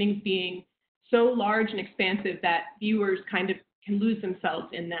 paintings being so large and expansive that viewers kind of can lose themselves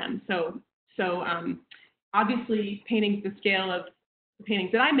in them. So obviously paintings the scale of the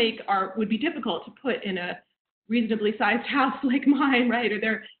paintings that I make would be difficult to put in a reasonably sized house like mine, right?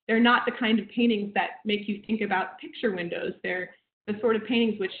 Or they're not the kind of paintings that make you think about picture windows. They're the sort of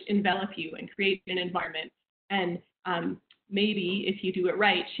paintings which envelop you and create an environment. And maybe if you do it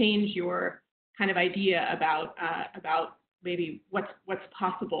right, change your kind of idea about maybe what's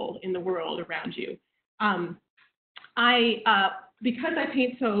possible in the world around you. Because I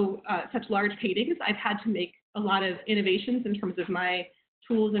paint such large paintings, I've had to make a lot of innovations in terms of my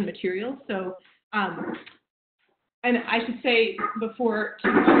tools and materials. So, and I should say before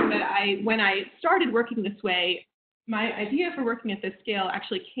that when I started working this way, my idea for working at this scale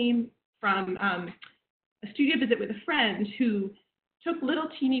actually came from a studio visit with a friend who took little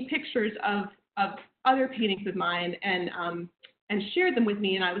teeny pictures of other paintings of mine and shared them with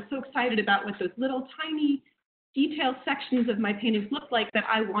me. And I was so excited about what those little tiny detailed sections of my paintings looked like that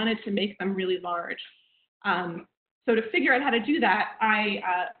I wanted to make them really large. So to figure out how to do that, I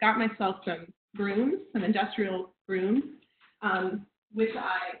got myself some brooms, some industrial brooms, which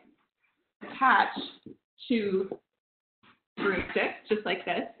I attach to broomsticks, just like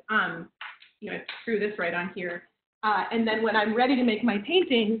this. Screw this right on here. And then when I'm ready to make my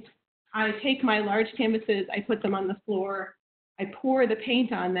paintings, I take my large canvases, I put them on the floor, I pour the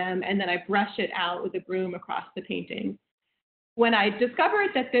paint on them, and then I brush it out with a broom across the painting. When I discovered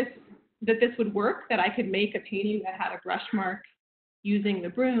that this would work, that I could make a painting that had a brush mark using the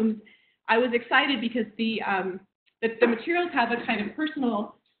brooms, I was excited because the materials have a kind of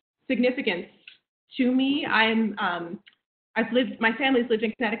personal significance to me. My family's lived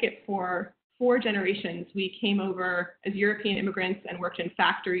in Connecticut for 4 generations. We came over as European immigrants and worked in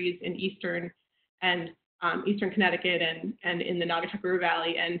factories in Eastern Connecticut and in the Naugatuck River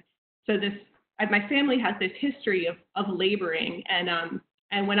Valley. And so my family has this history of laboring. And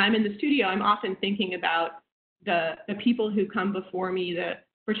when I'm in the studio, I'm often thinking about the people who come before me,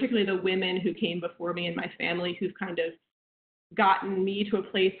 particularly the women who came before me in my family, who've kind of gotten me to a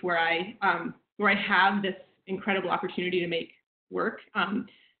place where I have this incredible opportunity to make work.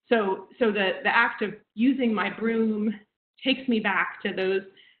 So the act of using my broom takes me back to those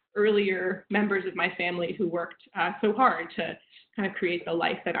earlier members of my family who worked so hard to kind of create the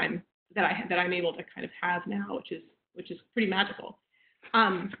life that I'm able to kind of have now, which is pretty magical.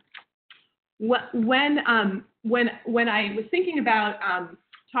 When I was thinking about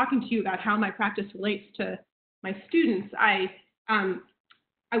talking to you about how my practice relates to my students, I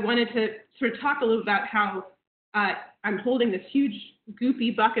wanted to sort of talk a little about how I'm holding this huge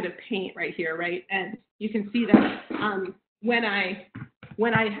goopy bucket of paint right here, right? And you can see that when I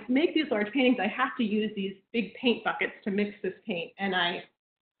make these large paintings, I have to use these big paint buckets to mix this paint. And I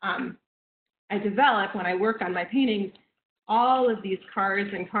develop, when I work on my paintings, all of these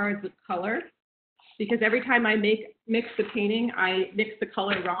cards and cards of color, because every time I mix the painting, I mix the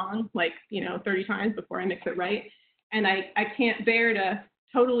color wrong, 30 times before I mix it right. And I can't bear to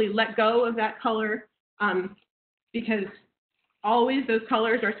totally let go of that color because always those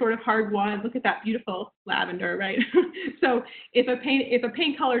colors are sort of hard won. Look at that beautiful lavender, right? So if a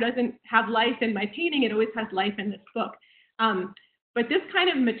paint color doesn't have life in my painting, it always has life in this book. But this kind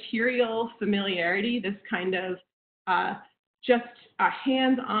of material familiarity, this kind of just a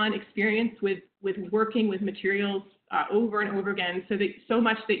hands-on experience with working with materials over and over again, so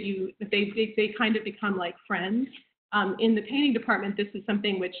much that they kind of become like friends. In the painting department, this is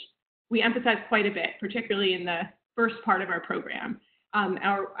something which we emphasize quite a bit, particularly in the first part of our program.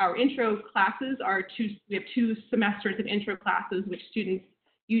 Our intro classes we have 2 semesters of intro classes, which students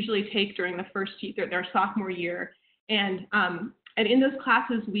usually take during the first their sophomore year. And in those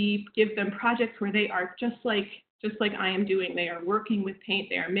classes, we give them projects where they are just like I am doing. They are working with paint.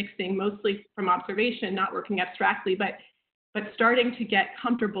 They are mixing, mostly from observation, not working abstractly, but starting to get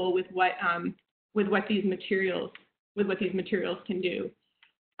comfortable with what these materials can do.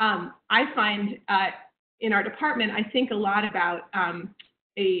 I find in our department, I think a lot about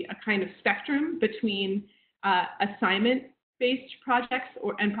a kind of spectrum between assignment-based projects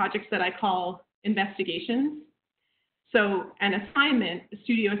and projects that I call investigations. So an assignment, a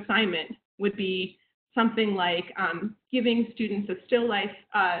studio assignment, would be something like giving students a still life,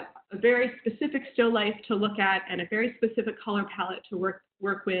 a very specific still life to look at, and a very specific color palette to work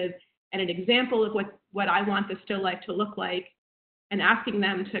with, and an example of what I want the still life to look like, and asking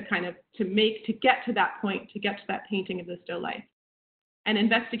them to get to that point, to get to that painting of the still life. An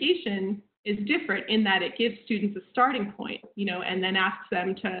investigation is different in that it gives students a starting point, and then asks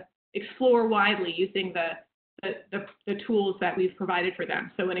them to explore widely using the tools that we've provided for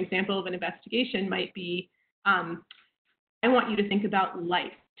them. So an example of an investigation might be, I want you to think about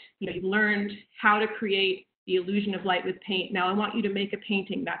light. You've learned how to create the illusion of light with paint. Now I want you to make a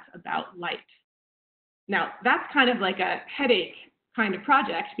painting that's about light. Now, that's kind of like a headache kind of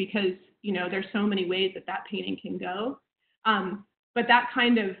project because, there's so many ways that painting can go. But that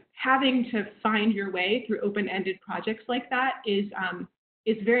kind of having to find your way through open-ended projects like that is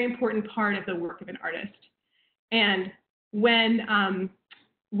a very important part of the work of an artist. And when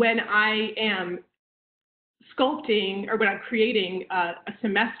I am sculpting or when I'm creating a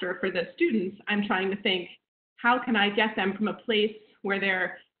semester for the students, I'm trying to think, how can I get them from a place where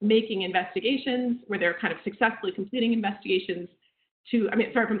they're making investigations, where they're kind of successfully completing investigations, from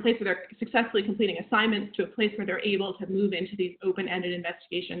a place where they're successfully completing assignments to a place where they're able to move into these open-ended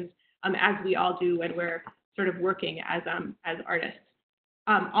investigations, as we all do when we're sort of working as artists.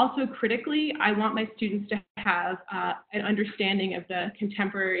 Also critically, I want my students to have an understanding of the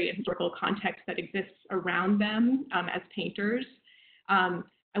contemporary and historical context that exists around them as painters. I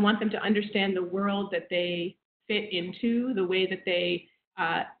want them to understand the world that they fit into, the way that they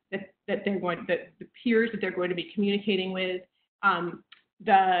the peers that they're going to be communicating with,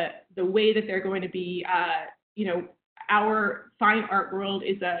 the way that they're going to be, our fine art world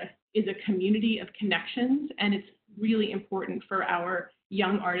is a community of connections, and it's really important for our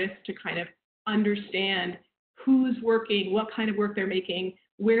young artists to kind of understand who's working, what kind of work they're making,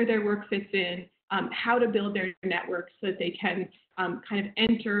 where their work fits in, how to build their networks so that they can kind of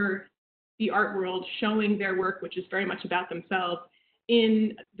enter the art world showing their work, which is very much about themselves,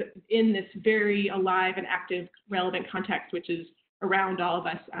 in this very alive and active, relevant context, which is around all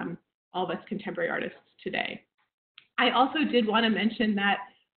of us contemporary artists today. I also did want to mention that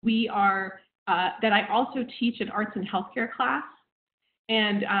that I also teach an arts and healthcare class.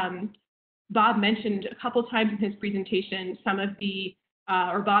 And Bob mentioned a couple times in his presentation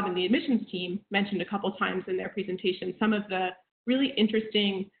Bob and the admissions team mentioned a couple times in their presentation some of the really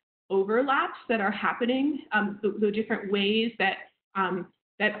interesting overlaps that are happening, the different ways that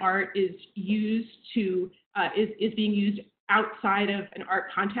art is used is being used outside of an art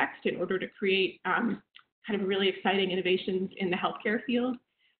context in order to create kind of really exciting innovations in the healthcare field.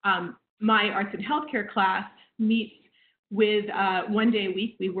 My arts and healthcare class meets with 1 day a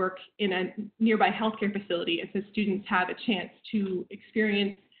week. We work in a nearby healthcare facility, and so students have a chance to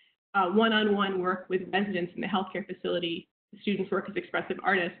experience one-on-one work with residents in the healthcare facility. The students work as expressive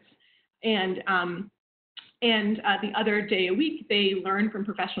artists, and the other day a week, they learn from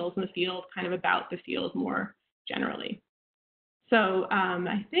professionals in the field, kind of about the field more generally. So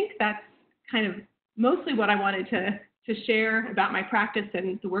I think that's kind of mostly what I wanted to share about my practice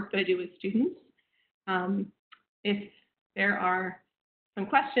and the work that I do with students. If there are some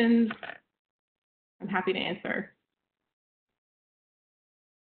questions, I'm happy to answer.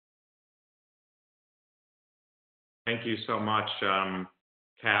 Thank you so much,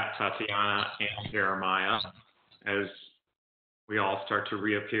 Kat, Tatiana, and Jeremiah. As we all start to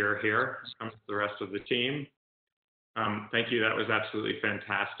reappear here, comes the rest of the team. Thank you, that was absolutely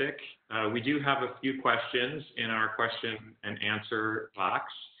fantastic. We do have a few questions in our question and answer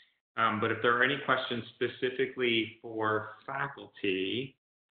box, but if there are any questions specifically for faculty,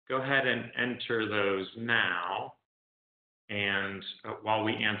 go ahead and enter those now. And while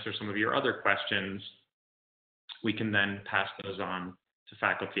we answer some of your other questions, we can then pass those on to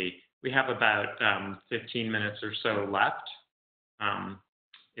faculty. We have about 15 minutes or so left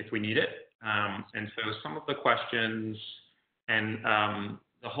if we need it. And so some of the questions, and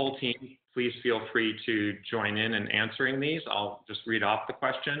the whole team, please feel free to join in answering these. I'll just read off the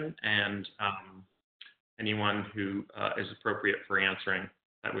question, and anyone who is appropriate for answering,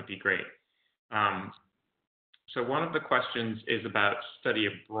 that would be great. So one of the questions is about study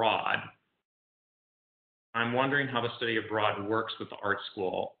abroad. I'm wondering how the study abroad works with the art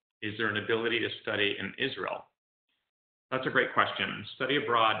school. Is there an ability to study in Israel? That's a great question. Study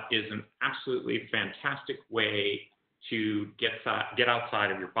abroad is an absolutely fantastic way to get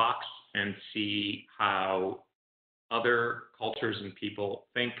outside of your box and see how other cultures and people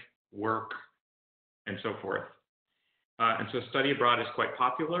think, work, and so forth. And so study abroad is quite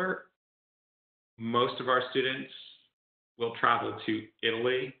popular. Most of our students will travel to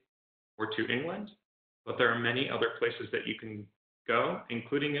Italy or to England, but there are many other places that you can go,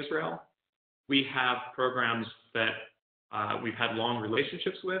 including Israel. We have programs that we've had long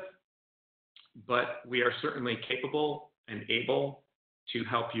relationships with, but we are certainly capable and able to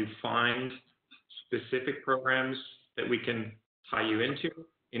help you find specific programs that we can tie you into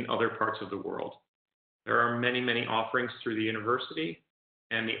in other parts of the world. There are many, many offerings through the university,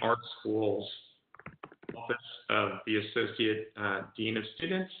 and the art school's office of the Associate Dean of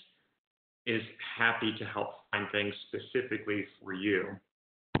Students is happy to help find things specifically for you.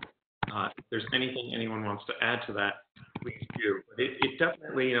 If there's anything anyone wants to add to that, please do. It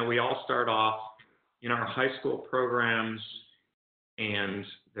definitely, we all start off in our high school programs, and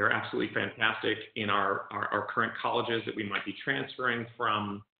they're absolutely fantastic in our current colleges that we might be transferring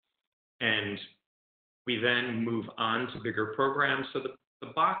from. And we then move on to bigger programs. So the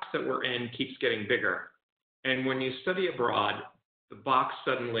box that we're in keeps getting bigger. And when you study abroad, the box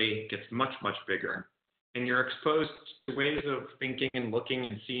suddenly gets much, much bigger. And you're exposed to ways of thinking and looking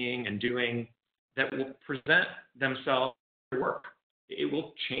and seeing and doing that will present themselves in your work. It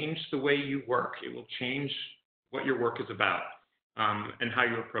will change the way you work. It will change what your work is about, and how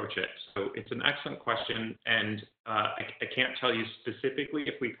you approach it. So it's an excellent question. And I can't tell you specifically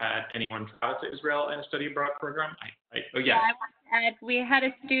if we've had anyone travel to Israel in a study abroad program. Oh, yes. Yeah, I want to add, we had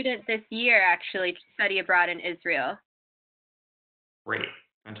a student this year actually to study abroad in Israel. Great.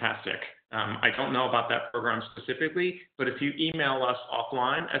 Fantastic. I don't know about that program specifically, but if you email us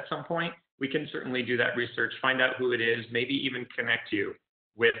offline at some point, we can certainly do that research, find out who it is, maybe even connect you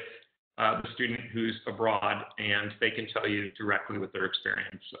with the student who's abroad, and they can tell you directly what their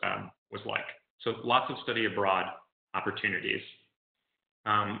experience was like. So lots of study abroad opportunities.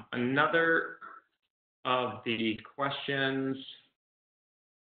 Another of the questions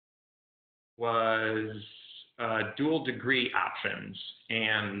was dual degree options.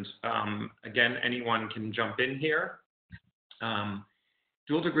 And again, anyone can jump in here.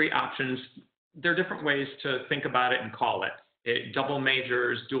 Dual degree options, there are different ways to think about it and call it. Double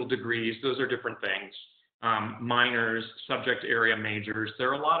majors, dual degrees, those are different things. Minors, subject area majors. There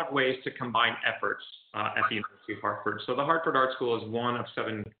are a lot of ways to combine efforts at the University of Hartford. So the Hartford Art School is one of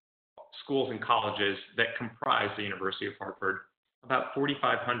 7 schools and colleges that comprise the University of Hartford. About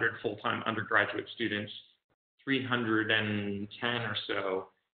 4,500 full-time undergraduate students, 310 or so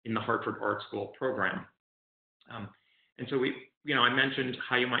in the Hartford Art School program. And so I mentioned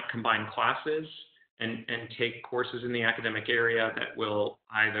how you might combine classes and take courses in the academic area that will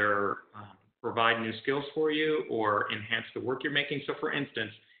either provide new skills for you or enhance the work you're making. So for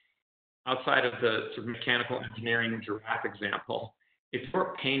instance, outside of the sort of mechanical engineering giraffe example, if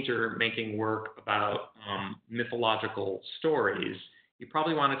you're a painter making work about mythological stories, you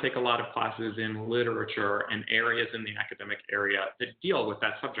probably want to take a lot of classes in literature and areas in the academic area that deal with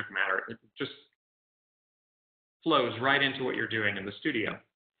that subject matter. It just flows right into what you're doing in the studio.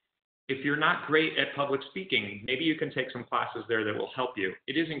 If you're not great at public speaking, maybe you can take some classes there that will help you.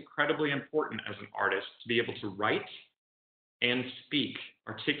 It is incredibly important as an artist to be able to write and speak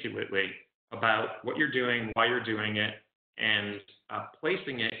articulately about what you're doing, why you're doing it, and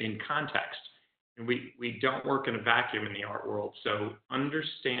placing it in context. And we don't work in a vacuum in the art world. So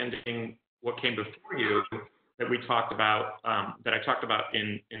understanding what came before you that we talked about, that I talked about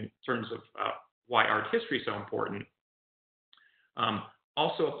in terms of why art history is so important,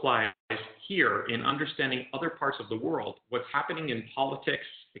 also applies here in understanding other parts of the world, what's happening in politics,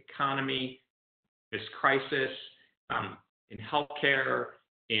 economy, this crisis, in healthcare,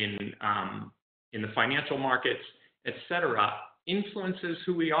 in the financial markets, etc., influences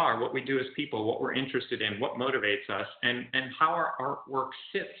who we are, what we do as people, what we're interested in, what motivates us, and how our artwork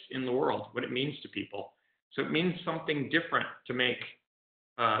sits in the world, what it means to people. So it means something different to make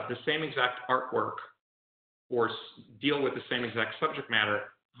the same exact artwork or deal with the same exact subject matter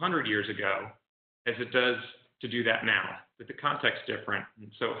 100 years ago as it does to do that now. But the context is different, and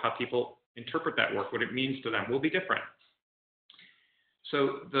so how people interpret that work, what it means to them, will be different.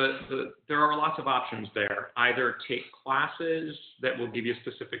 So there are lots of options there. Either take classes that will give you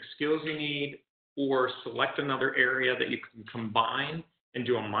specific skills you need, or select another area that you can combine and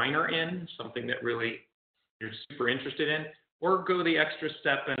do a minor in, something that really you're super interested in, or go the extra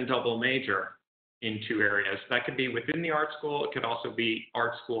step and double major in 2 areas. That could be within the art school. It could also be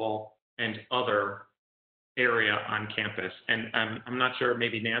art school and other area on campus. And I'm not sure,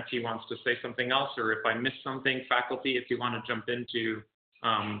 maybe Nancy wants to say something else, or if I missed something, faculty, if you want to jump into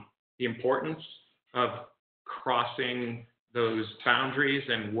the importance of crossing those boundaries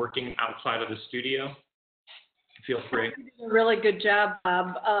and working outside of the studio, feel free. You did a really good job,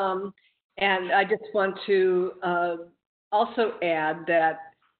 Bob. And I just want to also add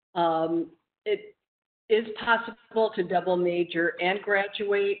that it is possible to double major and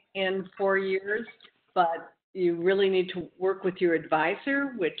graduate in 4 years, but you really need to work with your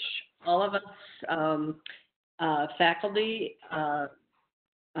advisor, which all of us faculty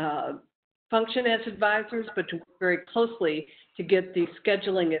function as advisors, but to work very closely to get the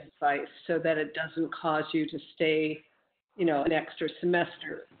scheduling advice so that it doesn't cause you to stay, an extra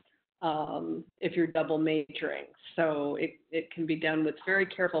semester if you're double majoring. So it can be done with very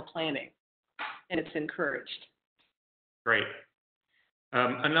careful planning, and it's encouraged. Great.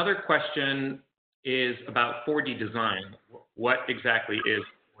 Another question is about 4D design. What exactly is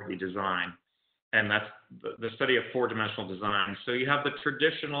 4D design? and that's the study of four-dimensional design. So you have the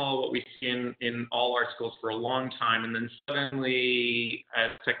traditional, what we see in all art schools for a long time, and then suddenly,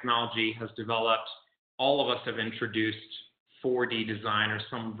 as technology has developed, all of us have introduced 4D design or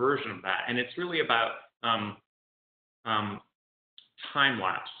some version of that. And it's really about time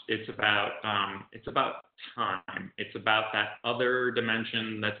lapse. It's about time. It's about that other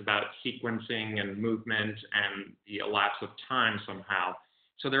dimension that's about sequencing and movement and the elapse of time somehow.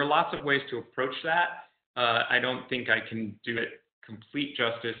 So there are lots of ways to approach that. I don't think I can do it complete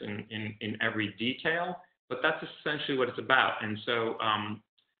justice in every detail, but that's essentially what it's about. And so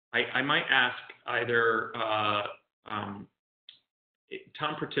I might ask either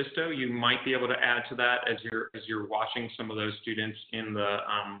Tom Pratisto, you might be able to add to that as you're watching some of those students in the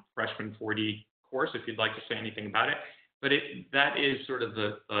freshman 4D course, if you'd like to say anything about it. But that is sort of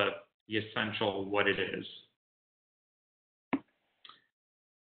the essential what it is.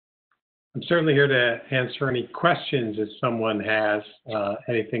 I'm certainly here to answer any questions if someone has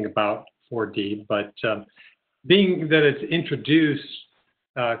anything about 4D, but being that it's introduced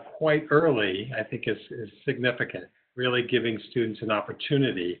quite early, I think is significant, really giving students an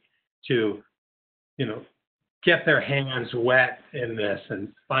opportunity to, get their hands wet in this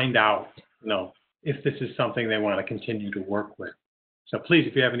and find out, if this is something they want to continue to work with. So please,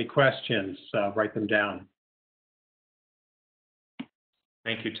 if you have any questions, write them down.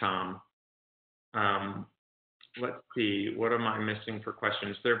 Thank you, Tom. Let's see, what am I missing for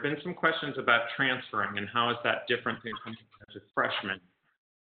questions? There have been some questions about transferring and how is that different than as a freshman.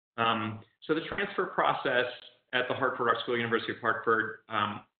 So the transfer process at the Hartford Art School, University of Hartford,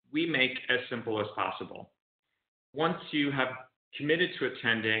 we make as simple as possible. Once you have committed to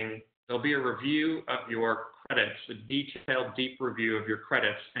attending, there'll be a review of your credits, a detailed, deep review of your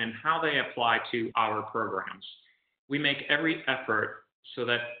credits and how they apply to our programs. We make every effort so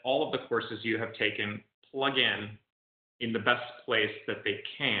that all of the courses you have taken plug in the best place that they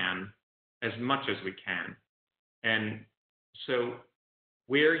can, as much as we can. And so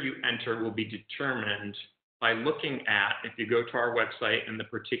where you enter will be determined by looking at, if you go to our website and the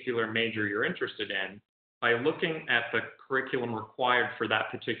particular major you're interested in, by looking at the curriculum required for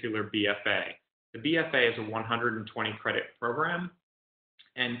that particular BFA. The BFA is a 120 credit program,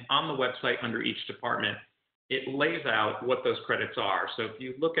 and on the website under each department, it lays out what those credits are. So if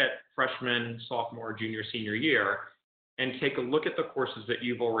you look at freshman, sophomore, junior, senior year, and take a look at the courses that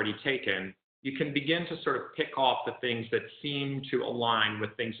you've already taken, you can begin to sort of pick off the things that seem to align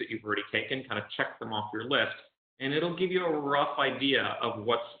with things that you've already taken, kind of check them off your list, and it'll give you a rough idea of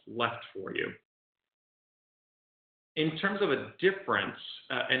what's left for you. In terms of a difference,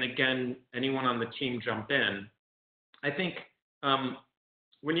 and again, anyone on the team jump in, I think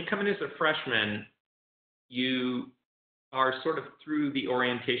when you come in as a freshman, you are sort of through the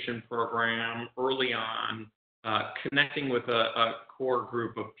orientation program early on, connecting with a core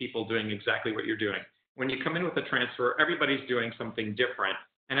group of people doing exactly what you're doing. When you come in with a transfer, everybody's doing something different.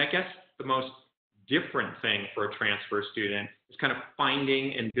 And I guess the most different thing for a transfer student is kind of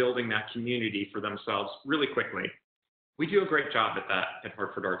finding and building that community for themselves really quickly. We do a great job at that at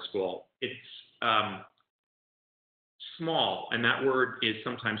Hartford Art School. It's small, and that word is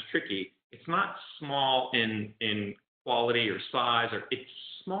sometimes tricky. It's not small in quality or size, or it's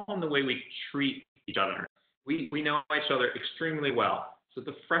small in the way we treat each other. We know each other extremely well. So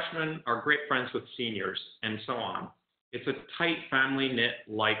the freshmen are great friends with seniors and so on. It's a tight family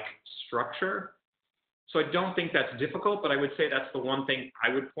knit-like structure. So I don't think that's difficult, but I would say that's the one thing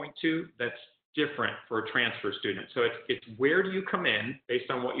I would point to that's different for a transfer student. So it's where do you come in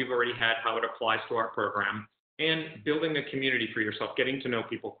based on what you've already had, how it applies to our program, and building a community for yourself, getting to know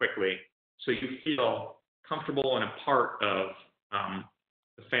people quickly so you feel comfortable and a part of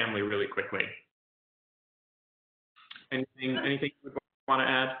the family really quickly. Anything you would want to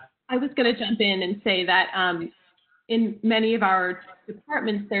add? I was going to jump in and say that in many of our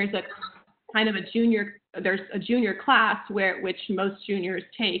departments, there's a kind of a junior class which most juniors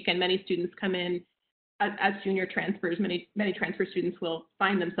take, and many students come in as junior transfers. Many transfer students will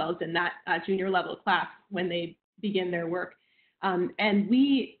find themselves in that junior level class when they begin their work. And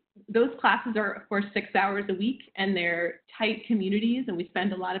those classes are, of course, 6 hours a week, and they're tight communities, and we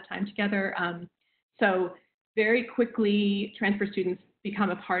spend a lot of time together. So very quickly, transfer students become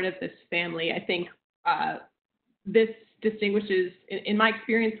a part of this family. I think this distinguishes, in my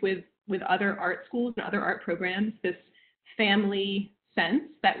experience with other art schools and other art programs, this family sense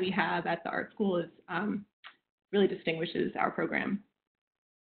that we have at the art school is really distinguishes our program.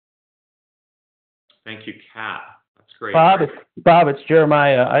 Thank you, Kat. That's great. Bob, it's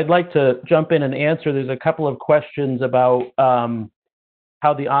Jeremiah. I'd like to jump in and answer. There's a couple of questions about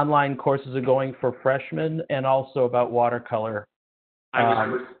how the online courses are going for freshmen and also about watercolor. I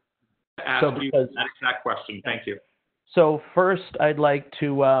was ask so you because- that exact question. Thank you. So first, I'd like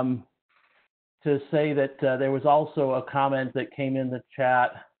to say that there was also a comment that came in the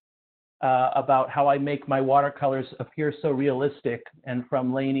chat about how I make my watercolors appear so realistic, and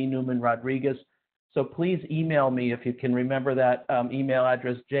from Lainey Newman Rodriguez. So please email me if you can remember that email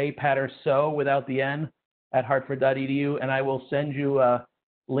address, jpatterso without the N at hartford.edu, and I will send you a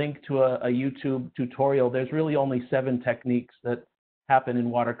link to a YouTube tutorial. There's really only 7 techniques that happen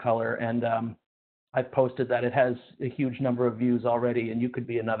in watercolor, and I've posted that. It has a huge number of views already, and you could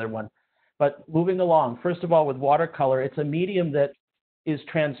be another one. But moving along, first of all, with watercolor, it's a medium that is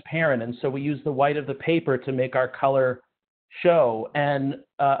transparent, and so we use the white of the paper to make our color show. And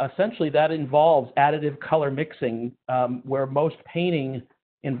essentially that involves additive color mixing, where most painting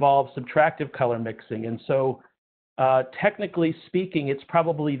involves subtractive color mixing. And so technically speaking, it's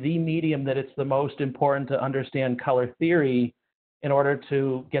probably the medium that it's the most important to understand color theory in order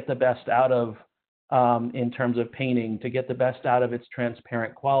to get the best out of in terms of painting, to get the best out of its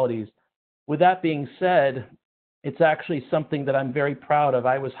transparent qualities. With that being said, it's actually something that I'm very proud of.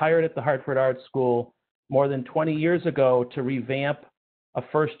 I was hired at the Hartford Art School more than 20 years ago to revamp a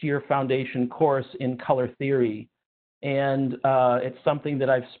first-year foundation course in color theory. And it's something that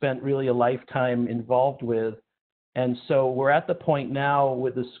I've spent really a lifetime involved with. And so we're at the point now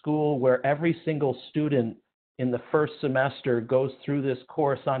with the school where every single student in the first semester goes through this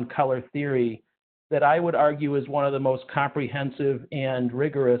course on color theory that I would argue is one of the most comprehensive and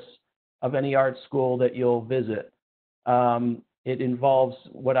rigorous of any art school that you'll visit. It involves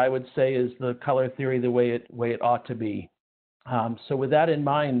what I would say is the color theory the way it ought to be. So with that in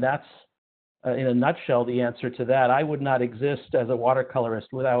mind, that's in a nutshell the answer to that. I would not exist as a watercolorist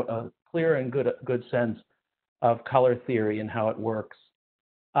without a clear and good sense of color theory and how it works.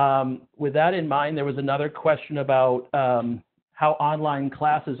 With that in mind, there was another question about how online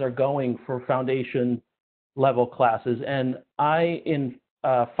classes are going for foundation level classes. And in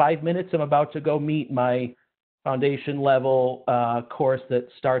 5 minutes, I'm about to go meet my foundation level course that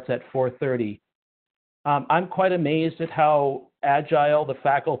starts at 4:30. I'm quite amazed at how agile the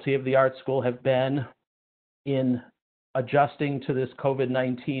faculty of the art school have been in adjusting to this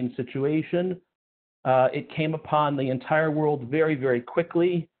COVID-19 situation. It came upon the entire world very, very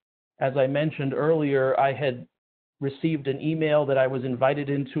quickly. As I mentioned earlier, I had received an email that I was invited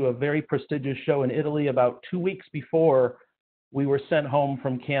into a very prestigious show in Italy about 2 weeks before we were sent home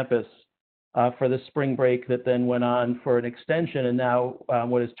from campus for the spring break that then went on for an extension, and now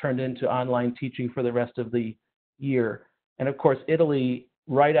what has turned into online teaching for the rest of the year. And of course, Italy,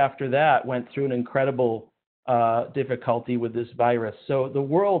 right after that, went through an incredible difficulty with this virus. So the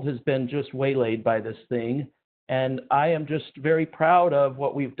world has been just waylaid by this thing. And I am just very proud of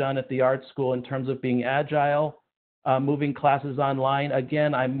what we've done at the art school in terms of being agile, moving classes online.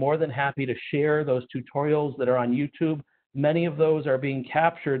 Again, I'm more than happy to share those tutorials that are on YouTube. Many of those are being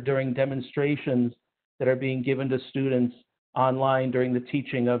captured during demonstrations that are being given to students online during the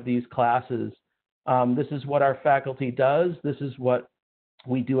teaching of these classes. This is what our faculty does. This is what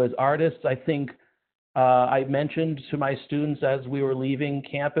we do as artists. I think I mentioned to my students as we were leaving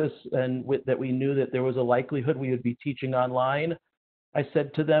campus and that we knew that there was a likelihood we would be teaching online. I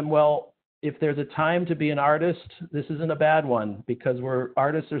said to them, well, if there's a time to be an artist, this isn't a bad one, because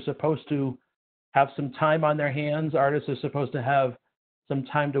artists are supposed to have some time on their hands. Artists are supposed to have some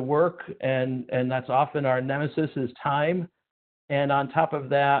time to work, and that's often our nemesis is time. And on top of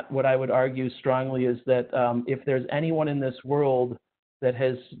that, what I would argue strongly is that if there's anyone in this world that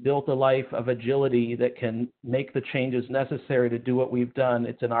has built a life of agility that can make the changes necessary to do what we've done,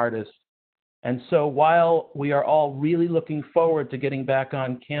 it's an artist. And so while we are all really looking forward to getting back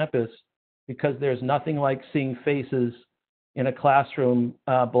on campus, because there's nothing like seeing faces in a classroom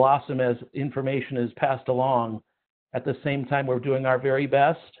blossom as information is passed along, at the same time we're doing our very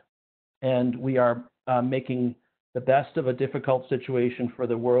best, and we are making the best of a difficult situation for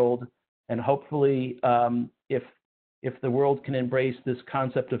the world. And hopefully, if the world can embrace this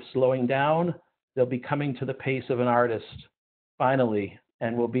concept of slowing down, they'll be coming to the pace of an artist, finally,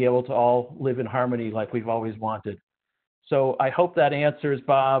 and we'll be able to all live in harmony like we've always wanted. So I hope that answers,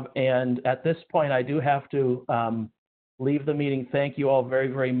 Bob. And at this point, I do have to leave the meeting. Thank you all very,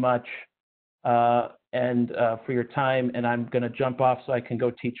 very much and for your time. And I'm going to jump off so I can go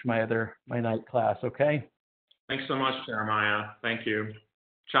teach my night class, okay? Thanks so much, Jeremiah. Thank you.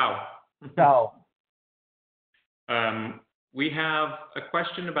 Ciao. Ciao. We have a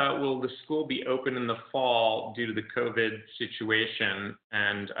question about, will the school be open in the fall due to the COVID situation?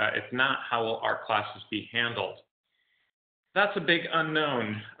 And if not, how will art classes be handled? That's a big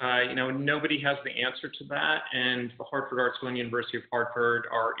unknown. Nobody has the answer to that, and the Hartford Art School and University of Hartford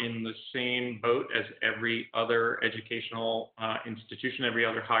are in the same boat as every other educational institution, every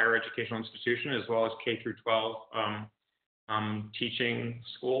other higher educational institution, as well as K through 12 teaching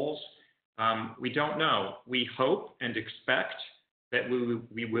schools. We don't know. We hope and expect that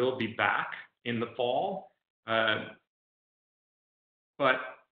we will be back in the fall, but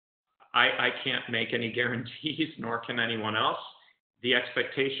I can't make any guarantees, nor can anyone else. The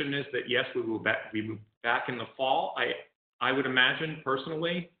expectation is that yes, we will be back in the fall. I would imagine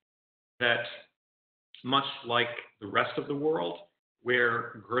personally that much like the rest of the world,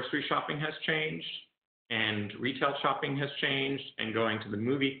 where grocery shopping has changed and retail shopping has changed, and going to the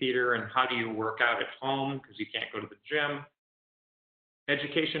movie theater and how do you work out at home because you can't go to the gym,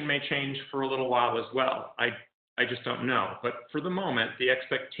 education may change for a little while as well. I just don't know. But for the moment, the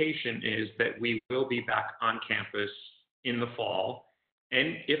expectation is that we will be back on campus in the fall.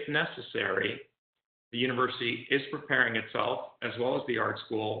 And if necessary, the university is preparing itself, as well as the art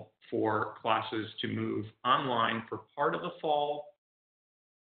school, for classes to move online for part of the fall.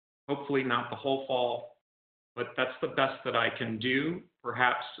 Hopefully not the whole fall, but that's the best that I can do.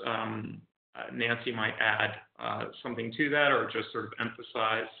 Perhaps Nancy might add something to that, or just sort of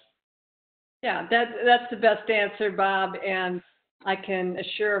emphasize. Yeah, that's the best answer, Bob, and I can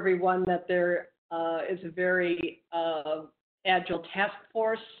assure everyone that there is a very agile task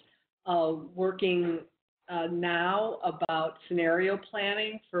force working now about scenario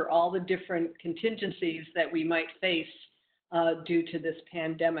planning for all the different contingencies that we might face due to this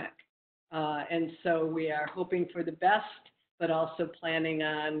pandemic. And so we are hoping for the best, but also planning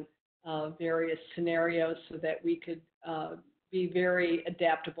on various scenarios so that we could be very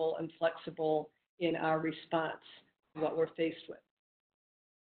adaptable and flexible in our response to what we're faced with.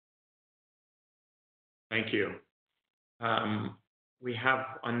 Thank you. We have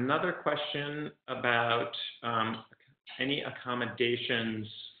another question about any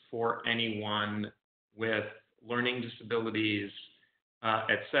accommodations for anyone with learning disabilities,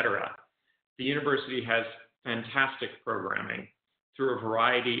 etc. The university has fantastic programming through a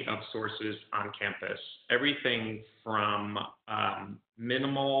variety of sources on campus. Everything from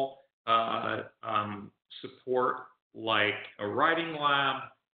minimal support like a writing lab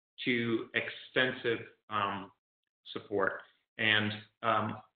to extensive support. And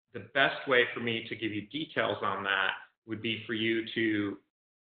the best way for me to give you details on that would be for you to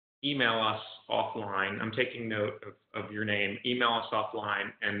email us offline. I'm taking note of your name. Email us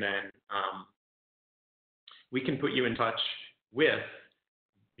offline, and then we can put you in touch with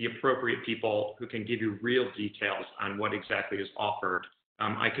the appropriate people who can give you real details on what exactly is offered.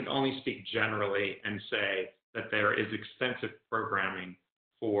 I can only speak generally and say that there is extensive programming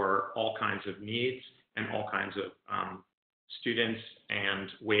for all kinds of needs and all kinds of students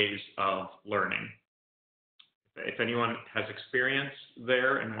and ways of learning. If anyone has experience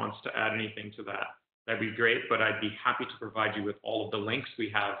there and wants to add anything to that, that'd be great, but I'd be happy to provide you with all of the links. We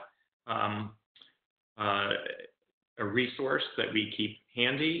have a resource that we keep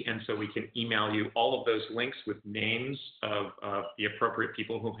handy, and so we can email you all of those links with names of the appropriate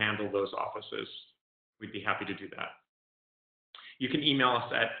people who handle those offices. We'd be happy to do that. You can email us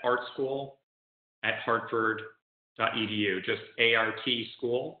at artschool@hartford.edu. Just ART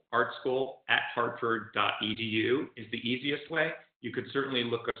school, artschool@hartford.edu is the easiest way. You could certainly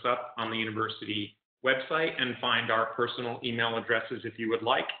look us up on the university website and find our personal email addresses if you would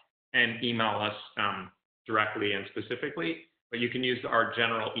like, and email us directly and specifically, but you can use our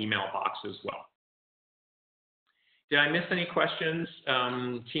general email box as well. Did I miss any questions?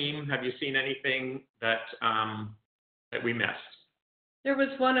 Team, have you seen anything that we missed? There was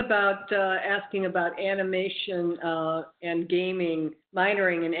one about asking about animation and gaming,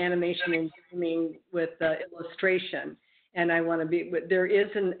 minoring in animation and gaming with illustration. And I want to be, there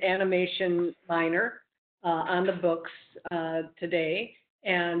is an animation minor on the books today,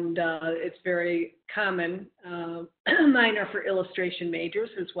 and it's very common minor for illustration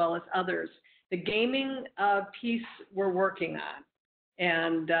majors as well as others. The gaming piece we're working on,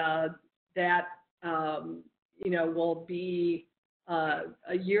 and that will be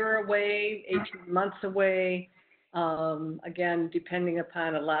a year away, 18 months away, again, depending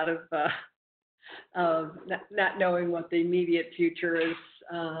upon a lot of not knowing what the immediate future is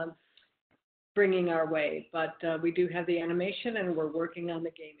bringing our way. But we do have the animation, and we're working on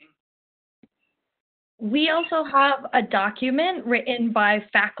the gaming. We also have a document written by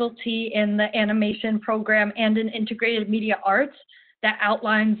faculty in the animation program and in integrated media arts that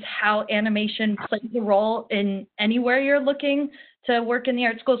outlines how animation plays a role in anywhere you're looking to work in the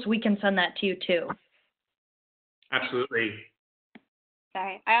art school, so we can send that to you too. Absolutely.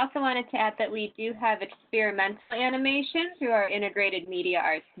 Sorry. I also wanted to add that we do have experimental animation through our integrated media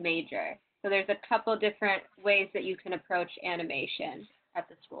arts major. So there's a couple different ways that you can approach animation at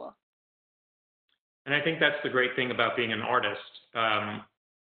the school. And I think that's the great thing about being an artist.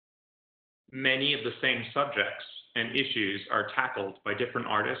 Many of the same subjects and issues are tackled by different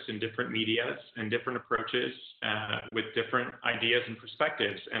artists in different medias and different approaches with different ideas and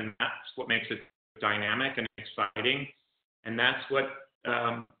perspectives. And that's what makes it dynamic and exciting. And that's what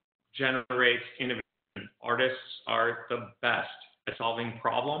generates innovation. Artists are the best at solving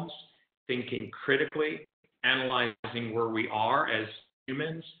problems, thinking critically, analyzing where we are as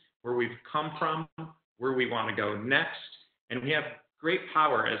humans, where we've come from, where we want to go next. And we have great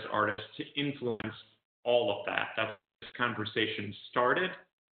power as artists to influence all of that. That's where this conversation started.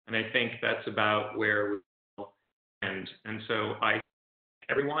 And I think that's about where we will end. And so I thank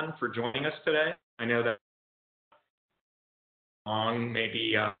everyone for joining us today. I know that long,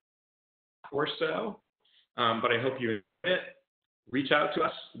 maybe or so, but I hope you enjoyed it. Reach out to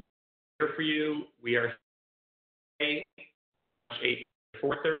us. We're here for you. We are 8 to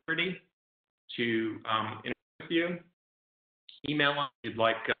 4:30 to interact with you. Email us if you'd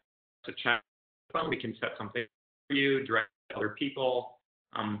like to chat. We can set something for you, direct to other people.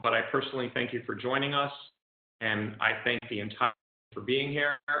 But I personally thank you for joining us, and I thank the entire team for being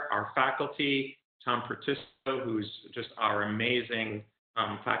here, our faculty, Tom Pertisto, who's just our amazing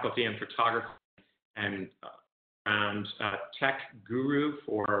faculty in photography, and tech guru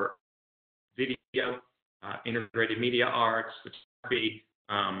for video, integrated media arts, photography.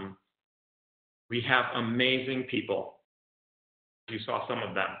 We have amazing people. You saw some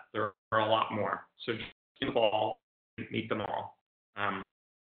of them. There are a lot more. So meet them all.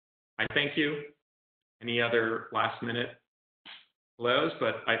 I thank you. Any other last minute hellos?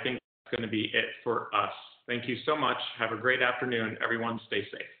 But I think that's going to be it for us. Thank you so much. Have a great afternoon. Everyone stay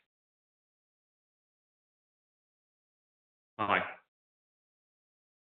safe. Bye.